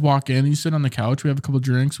 You guys walk in, you sit on the couch, we have a couple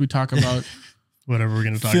drinks, we talk about whatever we're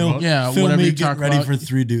going to talk about. Yeah, whatever you talk ready about. For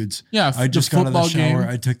Three Dudes. Yeah, I just got out of the shower. Game.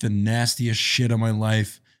 I took the nastiest shit of my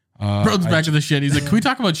life. Bro's back to the shit. He's like, can we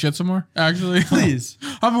talk about shit some more? Actually, please.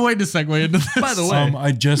 I've been waiting to segue into this. By the way,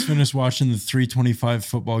 I just finished watching the 325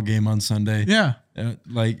 football game on Sunday. Yeah.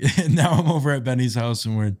 Now I'm over at Benny's house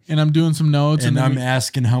and I'm doing some notes and I'm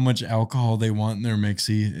asking how much alcohol they want in their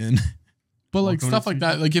mixie but like stuff like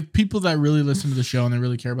that, like if people that really listen to the show and they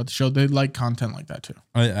really care about the show, they like content like that too.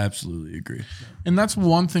 I absolutely agree. And that's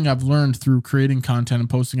one thing I've learned through creating content and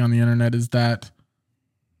posting on the internet is that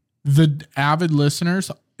the avid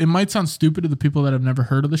listeners, it might sound stupid to the people that have never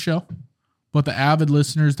heard of the show, but the avid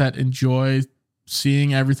listeners that enjoy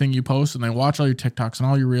seeing everything you post and they watch all your TikToks and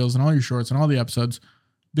all your reels and all your shorts and all the episodes,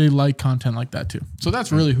 they like content like that too. So that's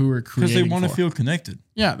really who we're creating because they want to feel connected.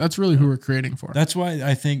 Yeah, that's really who we're creating for. That's why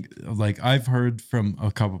I think like I've heard from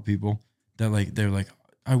a couple people that like they're like,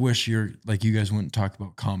 I wish you guys wouldn't talk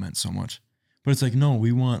about comments so much. But it's like, no,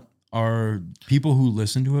 we want our people who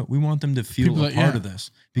listen to it, we want them to feel a part of this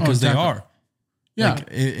because they are. Yeah, like,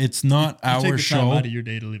 it's not our take the show. time out of your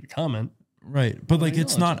day to leave a comment. Right. But like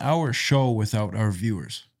it's not our show without our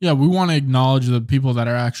viewers. Yeah, we want to acknowledge the people that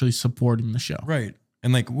are actually supporting the show. Right.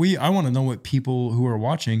 And like I want to know what people who are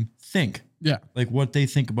watching think. Yeah. Like what they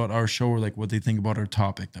think about our show or like what they think about our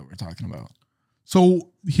topic that we're talking about. So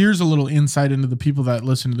here's a little insight into the people that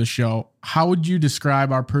listen to the show. How would you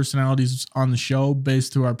describe our personalities on the show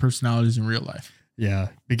based to our personalities in real life? Yeah,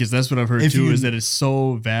 because that's what I've heard too, is that it's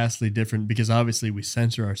so vastly different because obviously we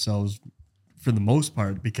censor ourselves for the most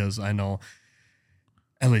part, because I know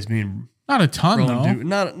at least me and not a ton though.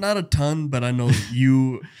 Not a ton, but I know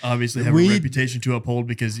you obviously have a reputation to uphold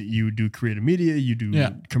because you do creative media, you do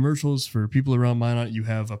commercials for people around Minot. You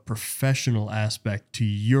have a professional aspect to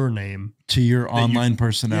your name, to your online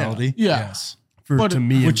personality. Yes. To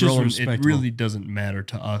me, which and Broden, is it really doesn't matter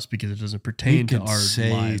to us because it doesn't pertain to our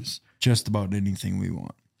lives. Just about anything we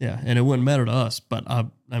want. Yeah, and it wouldn't matter to us, but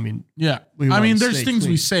I mean, there's things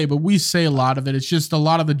we say, but we say a lot of it. It's just a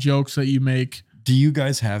lot of the jokes that you make. Do you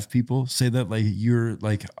guys have people say that like you're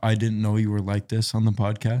like, I didn't know you were like this on the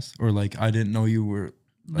podcast, or like I didn't know you were?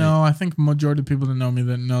 Like, no, I think majority of people that know me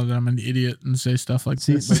that know that I'm an idiot and say stuff like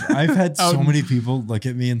this. Like, I've had so many people look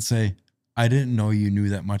at me and say, I didn't know you knew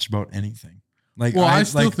that much about anything. Like, well, I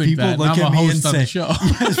still think people that. look I'm at a me and host on say, the show.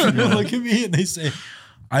 yes, people look at me and they say,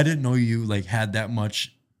 I didn't know you like had that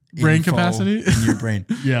much brain capacity in your brain.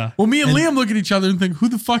 Yeah. Well, me and Liam look at each other and think, who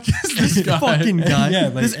the fuck is this guy? Fucking guy. Yeah,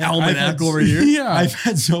 like, this almanac over here. Yeah. I've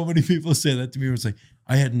had so many people say that to me. It was like,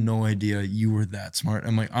 I had no idea you were that smart.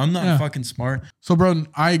 I'm like, I'm not fucking smart. So, Broden,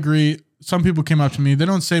 I agree. Some people came up to me. They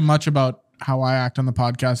don't say much about how I act on the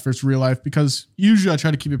podcast versus real life because usually I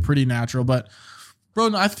try to keep it pretty natural. But,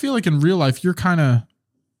 Broden, I feel like in real life, you're kind of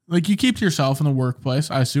like you keep to yourself in the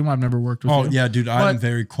workplace. I assume I've never worked with you. Oh, yeah, dude. I'm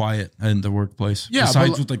very quiet in the workplace. Yeah,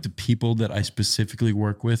 besides with like the people that I specifically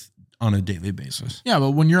work with on a daily basis. Yeah,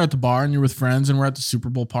 but when you're at the bar and you're with friends and we're at the Super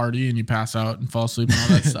Bowl party and you pass out and fall asleep and all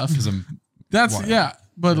that stuff. That's wild.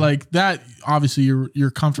 But like that, obviously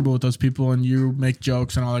you're comfortable with those people and you make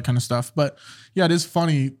jokes and all that kind of stuff. But yeah, it is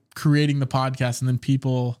funny creating the podcast and then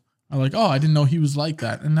people are like, oh, I didn't know he was like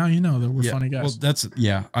that. And now you know that we're funny guys.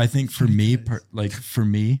 Well, I think for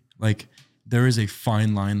me, there is a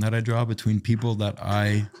fine line that I draw between people that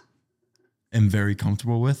I am very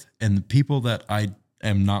comfortable with and the people that I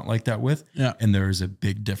am not like that with. Yeah. And there is a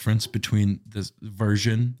big difference between this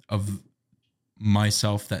version of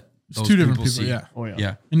myself that it's two different people see. Yeah. Oh, yeah.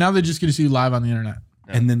 Yeah. And now they just get to see you live on the internet.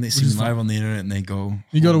 Yeah. And then they see me live on the internet and they go,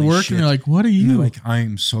 you go to work shit. and they're like, what are And you? they're like,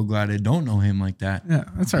 I'm so glad I don't know him like that. Yeah,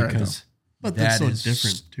 that's all right. But that's so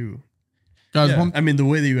different too. Guys, I mean, the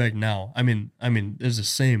way that you act now, I mean, there's the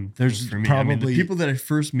same. There's for me. Probably, I mean, the people that I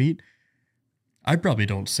first meet, I probably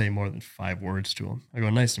don't say more than 5 words to them. I go,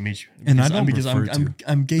 "Nice to meet you," and I don't because I'm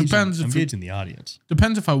gauging. I'm gauging the audience.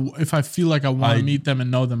 Depends if I feel like I want to meet them and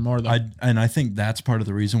know them more. Though. I think that's part of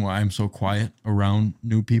the reason why I'm so quiet around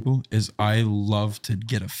new people is I love to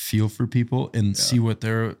get a feel for people and see what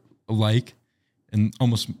they're like, and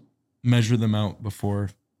almost measure them out before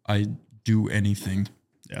I do anything.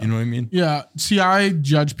 Yeah. You know what I mean? Yeah. See, I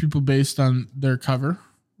judge people based on their cover,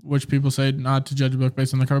 which people say not to judge a book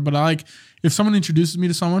based on the cover. But I like, if someone introduces me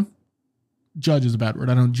to someone, judge is a bad word.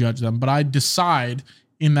 I don't judge them. But I decide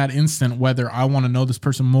in that instant whether I want to know this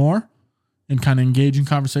person more and kind of engage in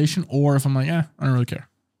conversation or if I'm like, I don't really care.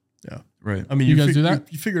 Yeah. Right. I mean, you guys do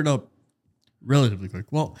that? You figure it out relatively quick.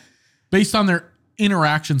 Well, based on their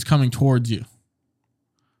interactions coming towards you.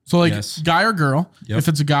 So like guy or girl, if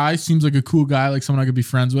it's a guy, seems like a cool guy, like someone I could be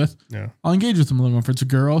friends with. Yeah. I'll engage with them a little more. If it's a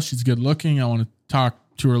girl, she's good looking. I want to talk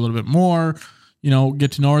to her a little bit more,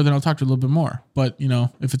 get to know her, then I'll talk to her a little bit more. But,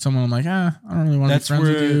 if it's someone I'm like, I don't really want to be friends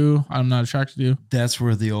with you. I'm not attracted to you. That's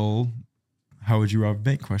where the old, how would you rob a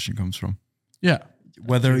bank question comes from. Yeah.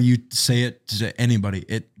 Whether you say it to anybody,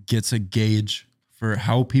 it gets a gauge for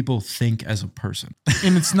how people think as a person.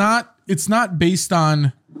 And it's not based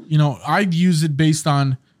on, I'd use it based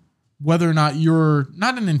on whether or not you're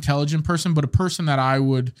not an intelligent person, but a person that I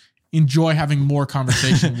would enjoy having more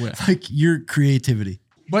conversation with. Like your creativity.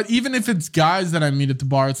 But even if it's guys that I meet at the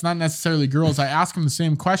bar, it's not necessarily girls. I ask them the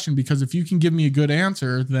same question because if you can give me a good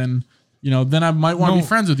answer, then then I might want to be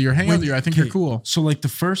friends with you or hang out with you. I think you're cool. So like the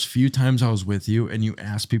first few times I was with you and you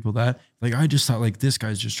asked people that, like I just thought like this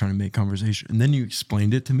guy's just trying to make conversation. And then you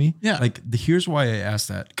explained it to me. Yeah. Like here's why I asked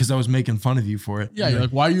that. Because I was making fun of you for it. Yeah. You're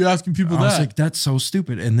like, why are you asking people that? I was like, that's so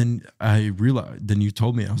stupid. And then I realized, then you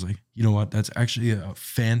told me, I was like, you know what? That's actually a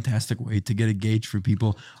fantastic way to get a gauge for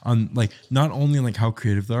people on like, not only like how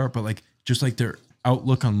creative they are, but like just like their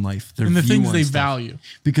outlook on life, their and the view things on they stuff. value.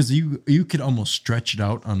 Because you could almost stretch it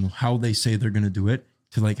out on how they say they're going to do it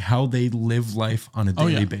to like how they live life on a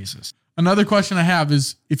daily basis. Another question I have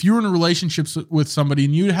is if you were in a relationship with somebody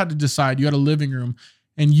and you had to decide, you had a living room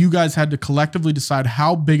and you guys had to collectively decide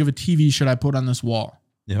how big of a TV should I put on this wall?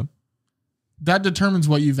 Yep. That determines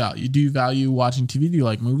what you value. Do you value watching TV? Do you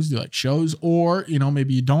like movies? Do you like shows? Or,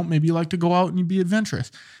 maybe you don't. Maybe you like to go out and you be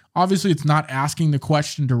adventurous. Obviously, it's not asking the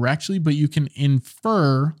question directly, but you can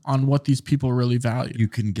infer on what these people really value. You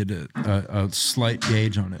can get a slight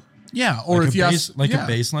gauge on it. Yeah, or like if you ask a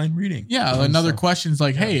baseline reading. Yeah, another question is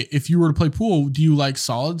like, hey, if you were to play pool, do you like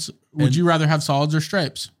solids? Would you rather have solids or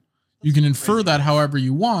stripes? You can infer that however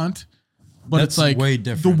you want, but That's it's like way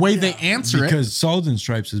different. the way they answer because solids and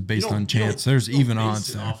stripes is based on chance. There's even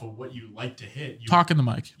odds there. Off of what you like to hit. Talk in the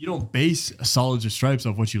mic. You don't base solids or stripes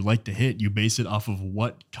off what you like to hit. You base it off of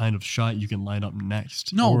what kind of shot you can line up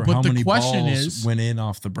next. No, Or but how the many question balls is, went in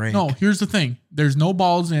off the break. no, here's the thing. There's no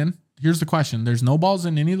balls in. Here's the question. There's no balls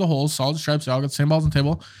in any of the holes. Solid stripes, they all got the same balls on the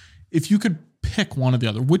table. If you could pick one or the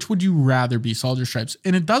other, which would you rather be, solids or stripes?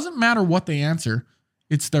 And it doesn't matter what they answer.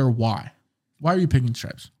 It's their why. Why are you picking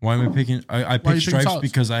stripes? Why am I picking? I picked stripes solids?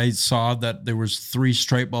 because I saw that there was 3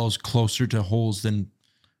 stripe balls closer to holes than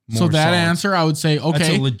more So that solids. answer, I would say, That's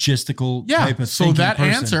okay. a logistical Yeah. type of So thinking that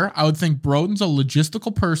person. answer, I would think Broden's a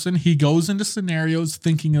logistical person. He goes into scenarios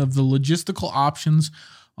thinking of the logistical options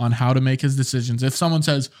on how to make his decisions. If someone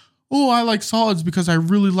says, oh, I like solids because I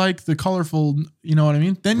really like the colorful, you know what I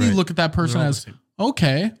mean? Then you Right. look at that person They're all as, the same.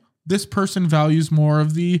 okay, this person values more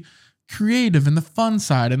of the creative and the fun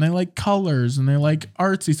side, and they like colors and they like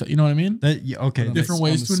artsy stuff. You know what I mean? Okay. Different on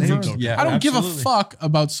ways the to same infer. token. Yeah, I don't give a absolutely. fuck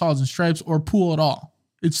about solids and stripes or pool at all.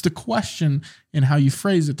 It's the question and how you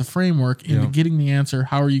phrase it, the framework into Yeah. getting the answer.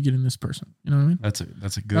 How are you getting this person? You know what I mean? That's a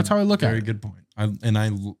good. That's how I look at very it. good point.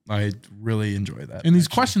 I really enjoy that. And these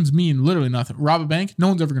actually. questions mean literally nothing. Rob a bank? No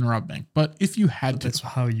one's ever going to rob a bank. But if you had to, That's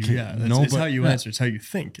how you. Okay, Yeah, that's, no, it's but- how you yeah. answer. It's how you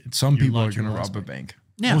think. Some You people are logic going to and rob a logic. bank.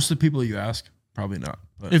 Yeah. Most of the people you ask, probably not.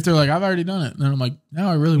 But if they're like, I've already done it, then I'm like, no,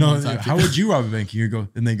 I really no, want to. how would you rob a bank? You go,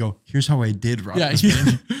 and they go, here's how I did rob. Yeah. this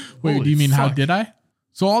bank. Wait, Holy do you mean how fuck. did I?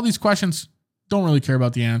 So all these questions don't really care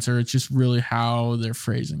about the answer. It's just really how they're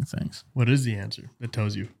phrasing things. What is the answer that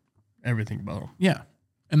tells you everything about them? Yeah.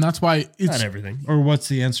 And that's why it's, Not everything. Or what's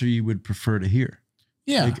the answer you would prefer to hear?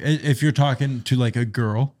 yeah. Like if you're talking to like a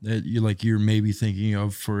girl that you're maybe thinking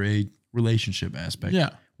of for a relationship aspect. Yeah.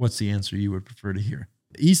 What's the answer you would prefer to hear?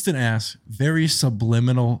 Easton asks very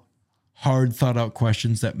subliminal, hard thought out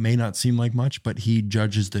questions that may not seem like much, but he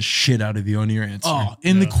judges the shit out of you on your answer. Oh,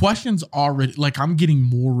 and the questions already, like I'm getting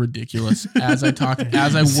more ridiculous as I talk,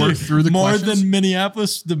 as I work through the More questions. than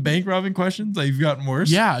Minneapolis, the bank robbing questions, they've gotten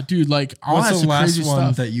worse. Yeah, dude, like I'll What's ask the some last crazy one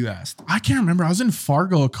stuff. that you asked? I can't remember. I was in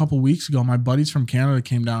Fargo a couple weeks ago. My buddies from Canada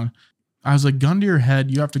came down. I was like, gun to your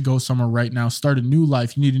head. You have to go somewhere right now. Start a new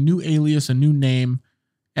life. You need a new alias, a new name,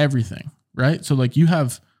 everything. Right? So like you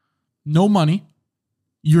have no money.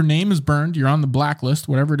 Your name is burned. You're on the blacklist,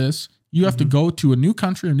 whatever it is. You have to go to a new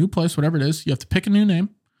country, a new place, whatever it is. You have to pick a new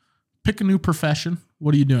name, pick a new profession.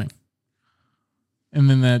 What are you doing? And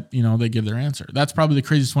then they give their answer. That's probably the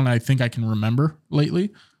craziest one I think I can remember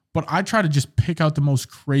lately. But I try to just pick out the most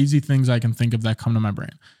crazy things I can think of that come to my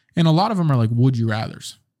brain. And a lot of them are like, would you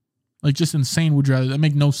rathers? Like just insane would you rather that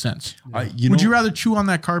make no sense. Would you rather chew on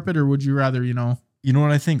that carpet or would you rather, You know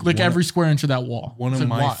what I think? lick every square inch of that wall? One It's of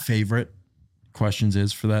like, my why? favorite questions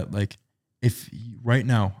is for that, like, if right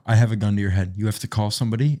now I have a gun to your head, you have to call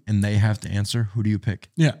somebody and they have to answer. Who do you pick?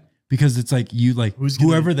 Yeah. Because it's like Who's gonna-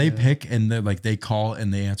 whoever they yeah. pick and they're like they call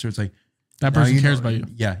and they answer. It's like That now person you cares know- about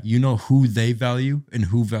you. Yeah, you know who they value and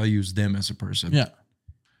who values them as a person. Yeah.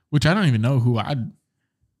 Which I don't even know who I'd.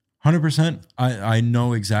 100%. I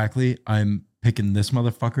know exactly. I'm picking this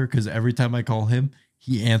motherfucker because every time I call him,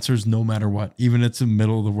 he answers no matter what. Even if it's the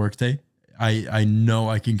middle of the workday, I know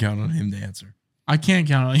I can count on him to answer. I can't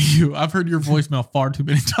count on you. I've heard your voicemail far too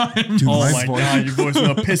many times. Dude, Oh my my voice- god, your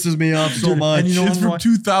voicemail pisses me off so much. and you know It's what? from Why?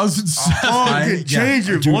 2007. Oh, change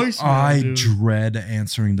your dude, voicemail, I dude. dread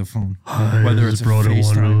answering the phone, Hi, whether this it's is a Broden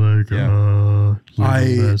FaceTime. leave a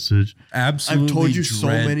I- message. Absolutely, I've told you so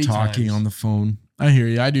dread many talking times. on the phone. I hear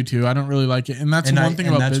you. I do too. I don't really like it. And that's one thing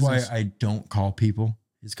about that's business. why I don't call people.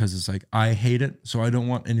 Is because it's like I hate it, so I don't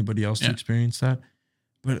want anybody else to Yeah. experience that.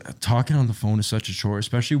 But talking on the phone is such a chore,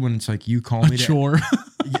 especially when it's like you call A me. chore.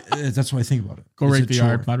 Yeah, that's what I think about it. Go It's rake a the chore.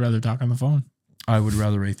 yard. I'd rather talk on the phone. I would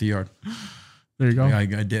rather rake the yard. There you go. I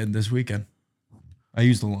did this weekend. I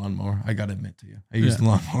used the lawnmower. I gotta admit to you, I used the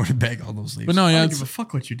lawnmower to bag all those leaves. But no, I yeah, don't it's, give a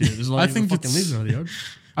fuck what you did. As long I as think the fucking it's- leaves out of the yard.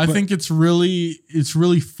 I think it's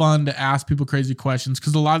really fun to ask people crazy questions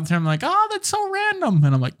because a lot of the time, like, oh, that's so random.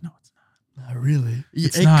 And I'm like, no, it's not. Not really.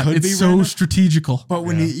 It's not. It's so random, strategical. but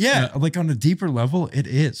when Yeah. like on a deeper level, it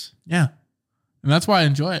is. Yeah. And that's why I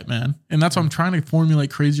enjoy it, man. And that's why I'm trying to formulate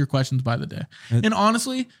crazier questions by the day. And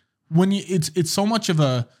honestly, when it's so much of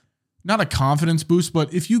a not a confidence boost,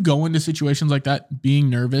 but if you go into situations like that, being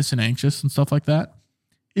nervous and anxious and stuff like that,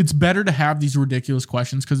 it's better to have these ridiculous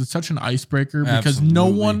questions because it's such an icebreaker because no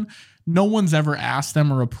one's ever asked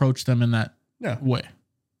them or approached them in that Yeah. way.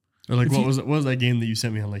 Or like, If what you- was that game that you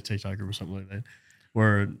sent me on like TikTok or something like that,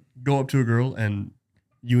 where go up to a girl and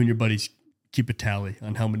you and your buddies keep a tally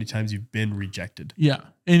on how many times you've been rejected. Yeah.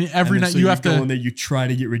 And every night you have to go in there, you try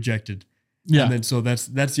to get rejected. Yeah. And then so that's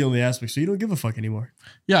the only aspect. So you don't give a fuck anymore.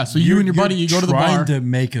 Yeah. So you and your buddy, you go to the bar. Trying to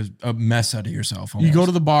make a mess out of yourself. Almost. You go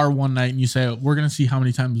to the bar one night and you say, we're going to see how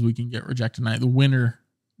many times we can get rejected tonight. The winner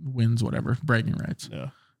wins whatever, bragging rights. Yeah.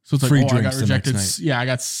 So it's like, Free I got drinks the rejected. next night. Yeah, I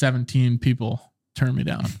got 17 people turn me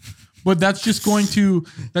down. But that's just going to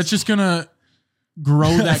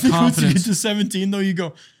grow that I think once you get confidence. to 17 though, you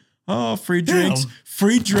go, oh, free drinks. Damn.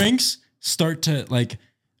 Free drinks start to like,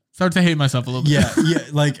 Start to hate myself a little bit. yeah,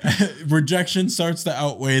 like rejection starts to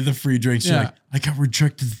outweigh the free drinks. You're Yeah. like, I got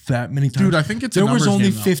rejected that many times. Dude, I think it's a there was numbers only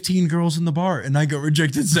game, though. 15 girls in the bar and I got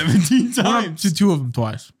rejected 17 times. To two of them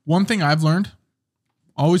twice. One thing I've learned,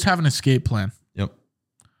 always have an escape plan, Yep.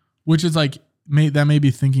 which is like, that may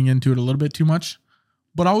be thinking into it a little bit too much,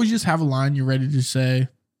 but always just have a line you're ready to say.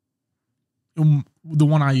 The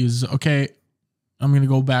one I use is, okay, I'm going to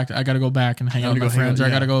go back. I got to go back and hang out with my friends, or I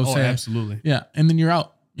got to go say, absolutely. yeah. And then you're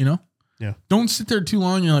out, you know? Yeah. Don't sit there too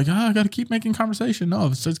long. You're like, I got to keep making conversation. No,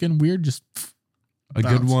 if it starts getting weird, just A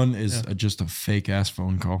good bounce. one is just a fake ass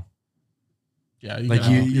phone call. Yeah, Like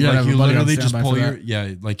you literally just pull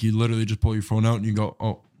you literally just pull your phone out and you go,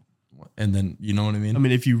 oh, and then you know what I mean? I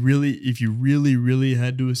mean, if you really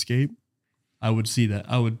had to escape, I would see that.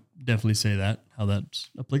 I would definitely say that, how that's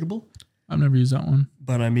applicable. I've never used that one.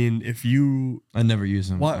 But I mean, if you I never use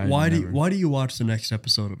them. why do you watch the next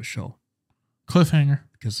episode of a show? Cliffhanger.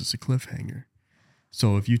 Because it's a cliffhanger.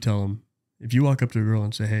 So if you walk up to a girl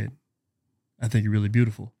and say, hey, I think you're really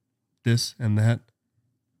beautiful, this and that,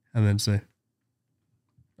 and then say,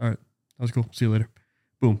 all right, that was cool. See you later.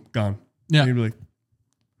 Boom, gone. Yeah. And you'd be like,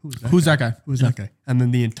 Who's that guy? Who's that guy? And then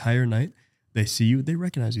the entire night, they see you, they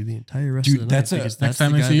recognize you the entire rest Dude, of the that's night. a- Because next that's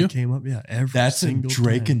time the they guy see you? that came up. Yeah, every That's a single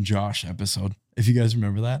Drake time. and Josh episode. If you guys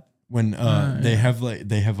remember that, when they have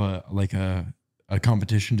a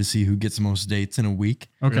competition to see who gets the most dates in a week.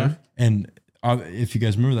 Okay. Really? And if you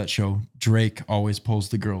guys remember that show, Drake always pulls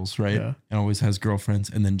the girls, right? Yeah. And always has girlfriends,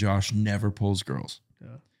 and then Josh never pulls girls. Yeah.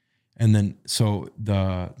 And then so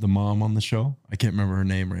the mom on the show, I can't remember her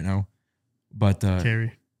name right now, but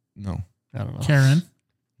Carrie. no, I don't know. Karen.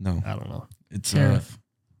 no, I don't know. it's Gareth.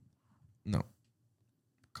 no.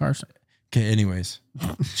 Carson. Okay, anyways,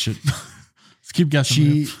 Let's keep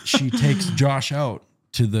guessing. she takes Josh out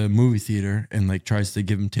to the movie theater and like tries to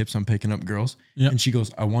give him tips on picking up girls. Yep. And she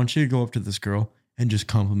goes, I want you to go up to this girl and just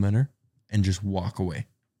compliment her and just walk away.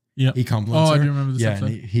 Yeah. He compliments Oh, her. I do remember this Yeah, episode.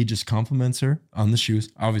 and he just compliments her on the shoes.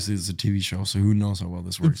 Obviously, it's a TV show, so who knows how well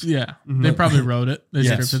this works. Yeah. They probably wrote it. They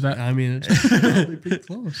Yes. scripted that. I mean, it's probably pretty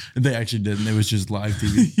close. They actually didn't. It was just live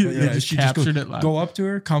TV. But They just she captured goes, it live. Go up to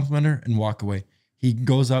her, compliment her, and walk away. He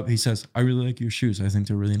goes up. He says, I really like your shoes. I think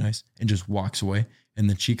they're really nice. And just walks away. And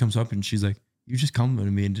then she comes up and she's like, you just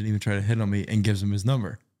complimented me and didn't even try to hit on me, and gives him his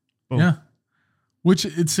number. Boom. Yeah. Which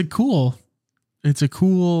it's a cool It's a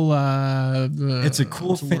cool what's the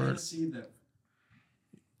word? fantasy that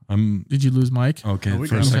Did you lose Mike? okay we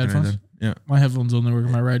for a got second. headphones? Right there. Yeah. My headphones only work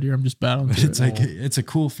in my right ear. I'm just battling. But through it's it. like it's a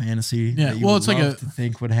cool fantasy. Yeah, that you well, would it's like love a- to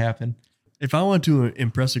think would happen. If I want to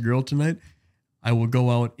impress a girl tonight, I will go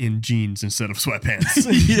out in jeans instead of sweatpants.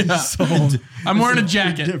 Yeah. So I'm wearing a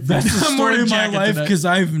jacket. That's the I'm story wearing a of my jacket life today. because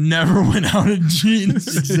I've never went out in jeans.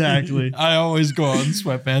 Exactly. I always go out in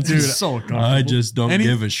sweatpants. Dude, so comfortable. I just don't Any-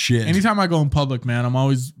 give a shit. Anytime I go in public, man, I'm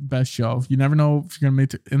always best show. You never know if you're gonna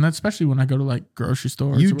make it, and that's especially when I go to like grocery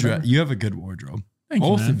stores. you or whatever. you have a good wardrobe. Thank you,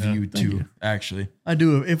 Both man. of you Thank too, you. actually. I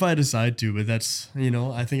do if I decide to, but that's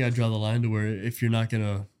I think I draw the line to where if you're not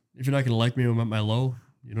gonna like me when I'm at my low,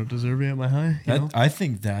 you don't deserve me at my high. You know? I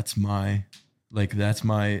think that's my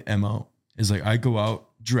MO. Is like I go out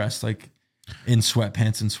dressed like in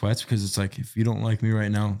sweatpants and sweats because it's like if you don't like me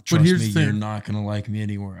right now, trust here's me, the thing. you're not gonna like me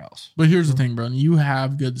anywhere else. But here's the thing, bro. You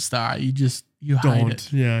have good style. You hide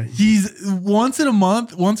it. Yeah. He's once a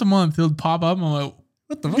month he'll pop up. And I'm like,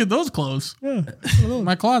 what the fuck? Look at those clothes. Yeah. In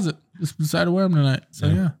my closet. Just decided to wear them tonight. So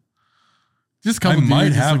yeah. Just a I couple might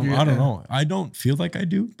dudes, just have look them. at- I don't know. I don't feel like I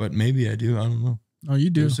do, but maybe I do. I don't know. Oh,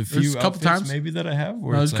 you do. There's a few couple outfits times. maybe that I have.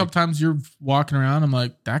 Where There's it's a couple times you're walking around. I'm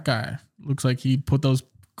like, that guy looks like he put those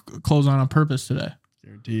clothes on purpose today.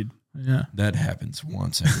 Guaranteed. Yeah. that happens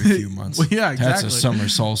once every few months. Well, yeah, That's exactly. a summer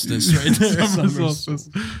solstice right there. Summer solstice.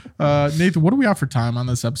 Nathan, what are we out for time on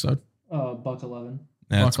this episode? $1.11.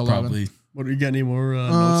 That's $1.11. probably What do you got? Any more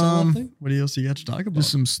notes on that thing? What else you got to talk about?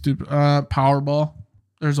 Just some stupid Powerball.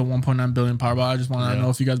 There's a 1.9 billion Powerball. I just want to know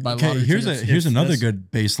if you guys buy okay. lottery Here's tickets. here's another that's-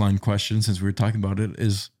 good baseline question since we were talking about it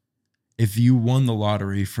is if you won the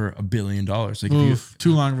lottery for $1 billion, like if you,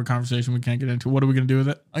 too long of a conversation we can't get into. What are we going to do with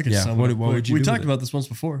it? I could Yeah, sum what it up. would you We do talked with it? about this once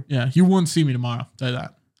before. Yeah, you won't see me tomorrow. Tell you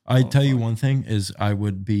that. I tell you one thing is I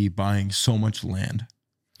would be buying so much land.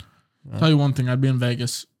 Tell you one thing. I'd be in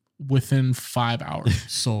Vegas within 5 hours.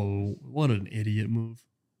 So what an idiot move.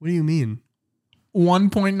 What do you mean?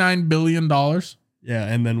 $1.9 billion. Yeah,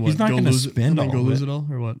 and then what? He's not Go gonna lose it, spend and then all go of lose it. it all,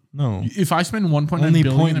 or what? No, If I spend 1.9 only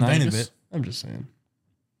billion in 0.9 Vegas, of it. I'm just saying.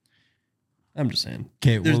 I'm just saying.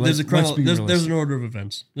 Okay, There's, well, there's a let's be there's realistic. an order of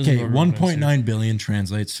events. There's an Okay, order of events here. 1.9 billion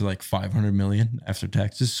translates to like 500 million after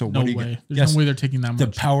taxes. So no what do you way. get? There's Yes, no way they're taking that the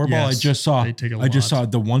much. Powerball I Yes, just saw. they take a I just lot. saw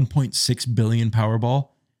the 1.6 billion Powerball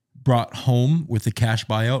brought home with the cash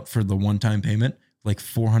buyout for the one-time payment like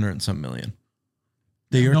 400 and some million.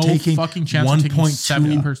 They are no taking fucking chance of taking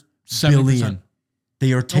 1.2 70%. billion.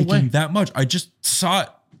 They are way. taking that much. I just saw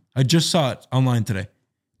it online today.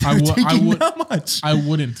 I They're would- taking would- that much. I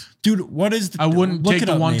wouldn't. Dude, what is the I wouldn't look take it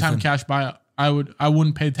the up, one-time Nathan. cash buyout. I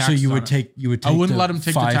wouldn't pay So taxes. you on would it. take I wouldn't let him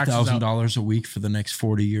take the taxes out. $5,000 a week for the next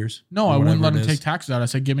 40 years. No, or I wouldn't let whatever him it take is. taxes out. I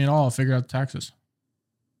said, give me it all. I'll figure out the taxes.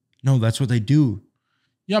 No, that's what they do.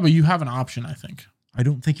 Yeah, but you have an option, I think. I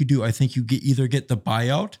don't think you do. I think you either get the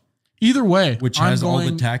buyout, Either way, which I'm has all the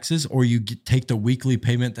going- taxes, or you take the weekly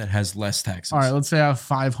payment that has less taxes. All right, let's say I have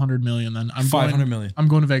 500 million. Then I'm 500 going, million. I'm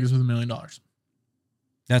going to Vegas with $1 million.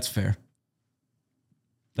 That's fair.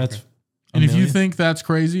 That's Okay. a And if you million? think that's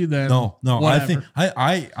crazy, then no, whatever. I think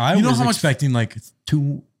I You know was how much- expecting like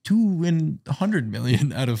two and 100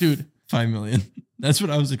 million out of Dude. 5 million. That's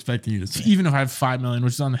what I was expecting you to say. even if I have 5 million,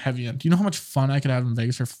 which is on the heavy end, do you know how much fun I could have in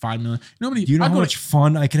Vegas for 5 million? You know how many? Do you know I'd how go to- much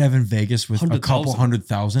fun I could have in Vegas with a 100,000. couple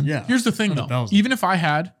 100,000? Yeah. Here's the thing, though. 100,000. Even if I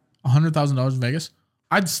had $100,000 in Vegas,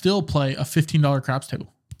 I'd still play a $15 craps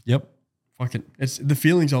table. Yep. Fucking, it's the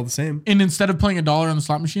feeling's all the same. And instead of playing $1 on the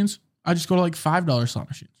slot machines, I just go to like $5 slot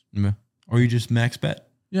machines. Yeah. Or you just max bet.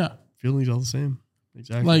 Yeah, Feeling's all the same.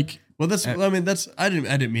 Exactly. like well, that's. I mean, that's. I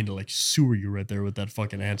didn't mean to like sewer you right there with that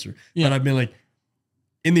fucking answer. Yeah. But I've been like,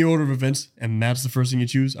 in the order of events, and that's the first thing you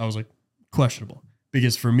choose. I was like, questionable,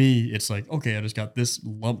 because for me, it's like, okay, I just got this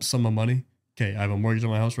lump sum of money. Okay, I have a mortgage on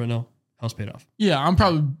my house right now. House paid off. yeah, I'm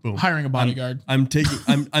probably Boom. hiring a bodyguard. I'm taking.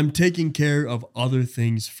 I'm taking care of other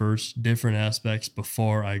things first, different aspects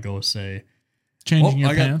before I go say, Changing your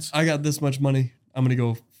I pants got this much money. I'm gonna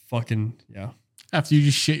go fucking yeah. after you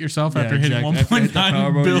just shit yourself Yeah, after hitting exactly. After I hit the 1.9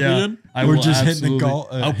 Powerball, billion. I We're will just hitting the absolutely- goal-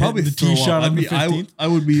 I'll probably hitting the throw tee shot up. on the I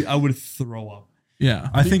 15th. would throw up. Yeah,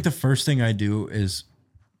 I think the first thing I do is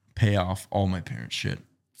pay off all my parents' shit.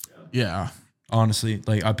 yeah. Honestly,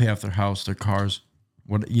 like I pay off their house, their cars.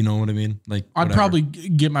 What you know what I mean? Like I'd whatever. probably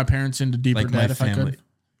get my parents into deeper Like my debt if I family. could.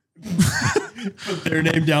 Put their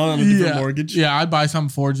name down on a different mortgage. Yeah, I'd buy some,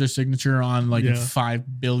 forge their signature on like a Yeah. $5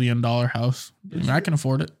 billion house. I mean, I can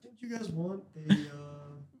afford it. Didn't you guys want a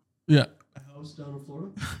Yeah, house down in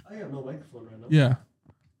Florida? I got no microphone right now. yeah.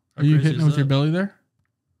 Are you crazy hitting is it with your that? belly there?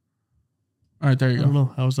 All right, there you I don't go.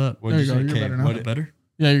 know. How's that? What'd There you go, say? you're Okay, better now. what- Better?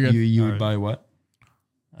 Yeah, you're good. you would Alright. buy what?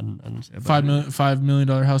 I didn't say $5 million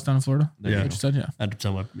house down in Florida. Yeah. What you said, yeah. I had to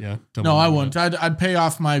tell my Tell No, my I mom wouldn't. that. I'd pay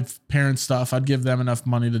off my parents' stuff. I'd give them enough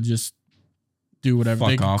money to just do whatever. Fuck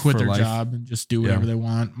They could off quit for their life. job and just do Yeah. whatever they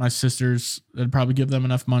want. My sisters, I'd probably give them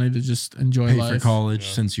enough money to just enjoy Pay life. for college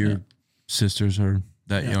Yeah. since your Yeah. sisters are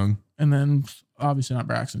that Yeah. young. And then obviously not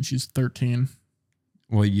Braxton. She's 13.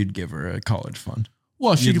 Well, you'd give her a college fund.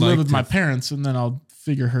 Well, she You'd could live like with to- my parents, and then I'll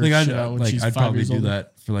figure her Like shit out when she's I'd 5 probably years do old.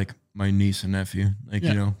 that for like my niece and nephew. Like Yeah.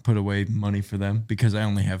 you know, put away money for them because I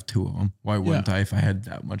only have 2 of them. Why wouldn't I if I had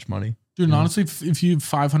that much money? Dude, and Yeah. honestly, if you have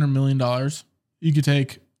 $500 million, you could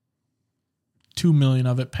take $2 million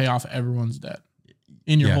of it, pay off everyone's debt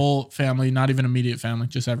in your Yeah. whole family, not even immediate family,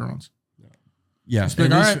 just everyone's. Yeah, Just be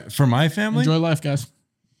like, at all least for my family, Enjoy life, guys.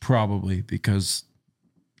 probably because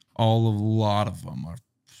a lot of them are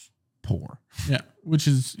poor. Yeah, which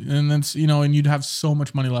is, and that's, and you'd have so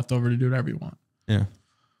much money left over to do whatever you want. Yeah.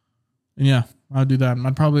 And yeah, I'd do that. And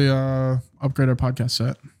I'd probably upgrade our podcast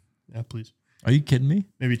set. Yeah, please. Are you kidding me?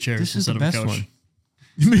 Maybe chairs This is the instead of a best couch. one.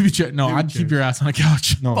 Maybe no, Maybe I'd keep chairs. your ass on a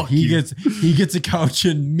couch. No, Fuck he you. gets a couch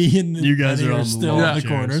and me and You guys Benny are on the still lawn in the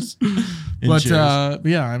chairs. corners. In But chairs.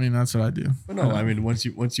 yeah, I mean that's what I do. But no, I mean once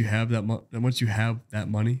you have that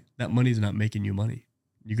money is not making you money.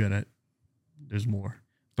 You gotta. There's more.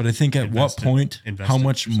 But I think at invest what it. point, Invest how it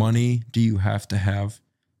much yourself. money do you have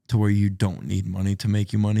to where you don't need money to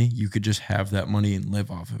make you money? You could just have that money and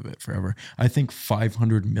live off of it forever. I think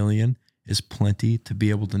 500 million is plenty to be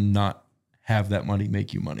able to not have that money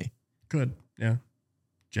make you money. Good. Yeah.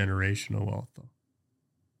 Generational wealth though.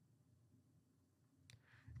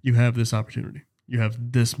 You have this opportunity. You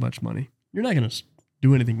have this much money. You're not gonna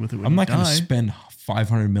do anything with it when I'm you not going to die. spend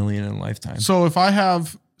 500 million in a lifetime. So if I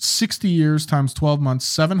have 60 years times 12 months,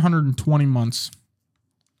 720 months.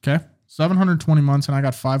 Okay. 720 months and I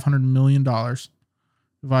got $500 million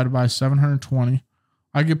divided by 720.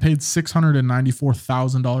 I get paid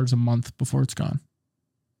 $694,000 a month before it's gone.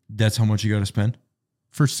 That's how much you got to spend?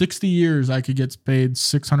 For 60 years, I could get paid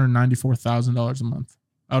 $694,000 a month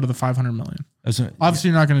out of the $500 million. Obviously,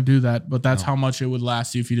 you're not going to do that, but that's how much it would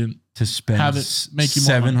last you if you didn't to spend have it make you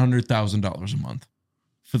more money. $700,000 a month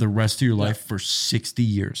for the rest of your life for 60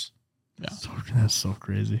 years. Yeah, That's so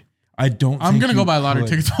crazy. I'm going to go buy lottery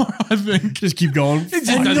tickets tomorrow, I think. Just keep going. And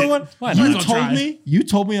you know what? Why You not?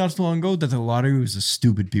 told me not too long ago that the lottery was a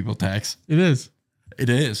stupid people tax. It is. It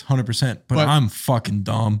is 100%, but I'm fucking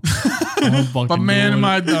dumb. But man, am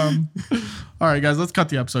I dumb. All right, guys, let's cut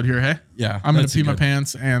the episode here, hey? Yeah. I'm going to pee my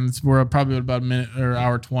pants, and we're probably at about a minute or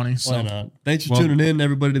hour 20. So. Why not? Thanks for tuning in,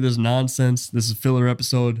 everybody, to this nonsense. This is a filler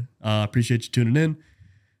episode. Appreciate you tuning in.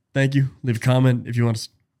 Thank you. Leave a comment if you want to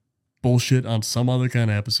bullshit on some other kind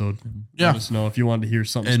of episode. Yeah. Let us know if you want to hear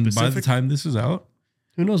something And specific. by the time this is out,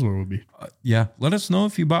 who knows where we'll be. yeah, let us know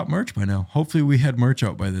if you bought merch by now. Hopefully we had merch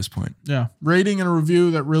out by this point. Yeah. Rating and a review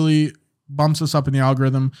that really bumps us up in the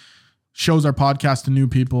algorithm, shows our podcast to new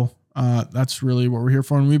people. That's really what we're here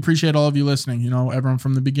for. And we appreciate all of you listening. You know, everyone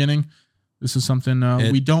from the beginning. This is something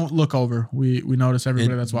we don't look over. We notice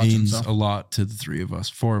everybody that's watching. It means a lot to the three of us.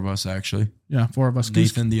 Four of us, actually. Yeah, four of us.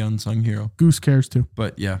 Nathan, the unsung hero. Goose cares too.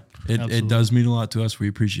 But yeah, it does mean a lot to us. We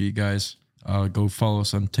appreciate you guys. Go follow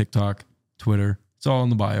us on TikTok, Twitter. It's all in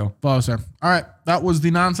the bio. Follow us there. All right. That was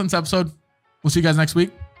the nonsense episode. We'll see you guys next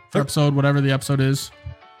week for episode, whatever the episode is.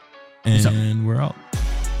 And we're out.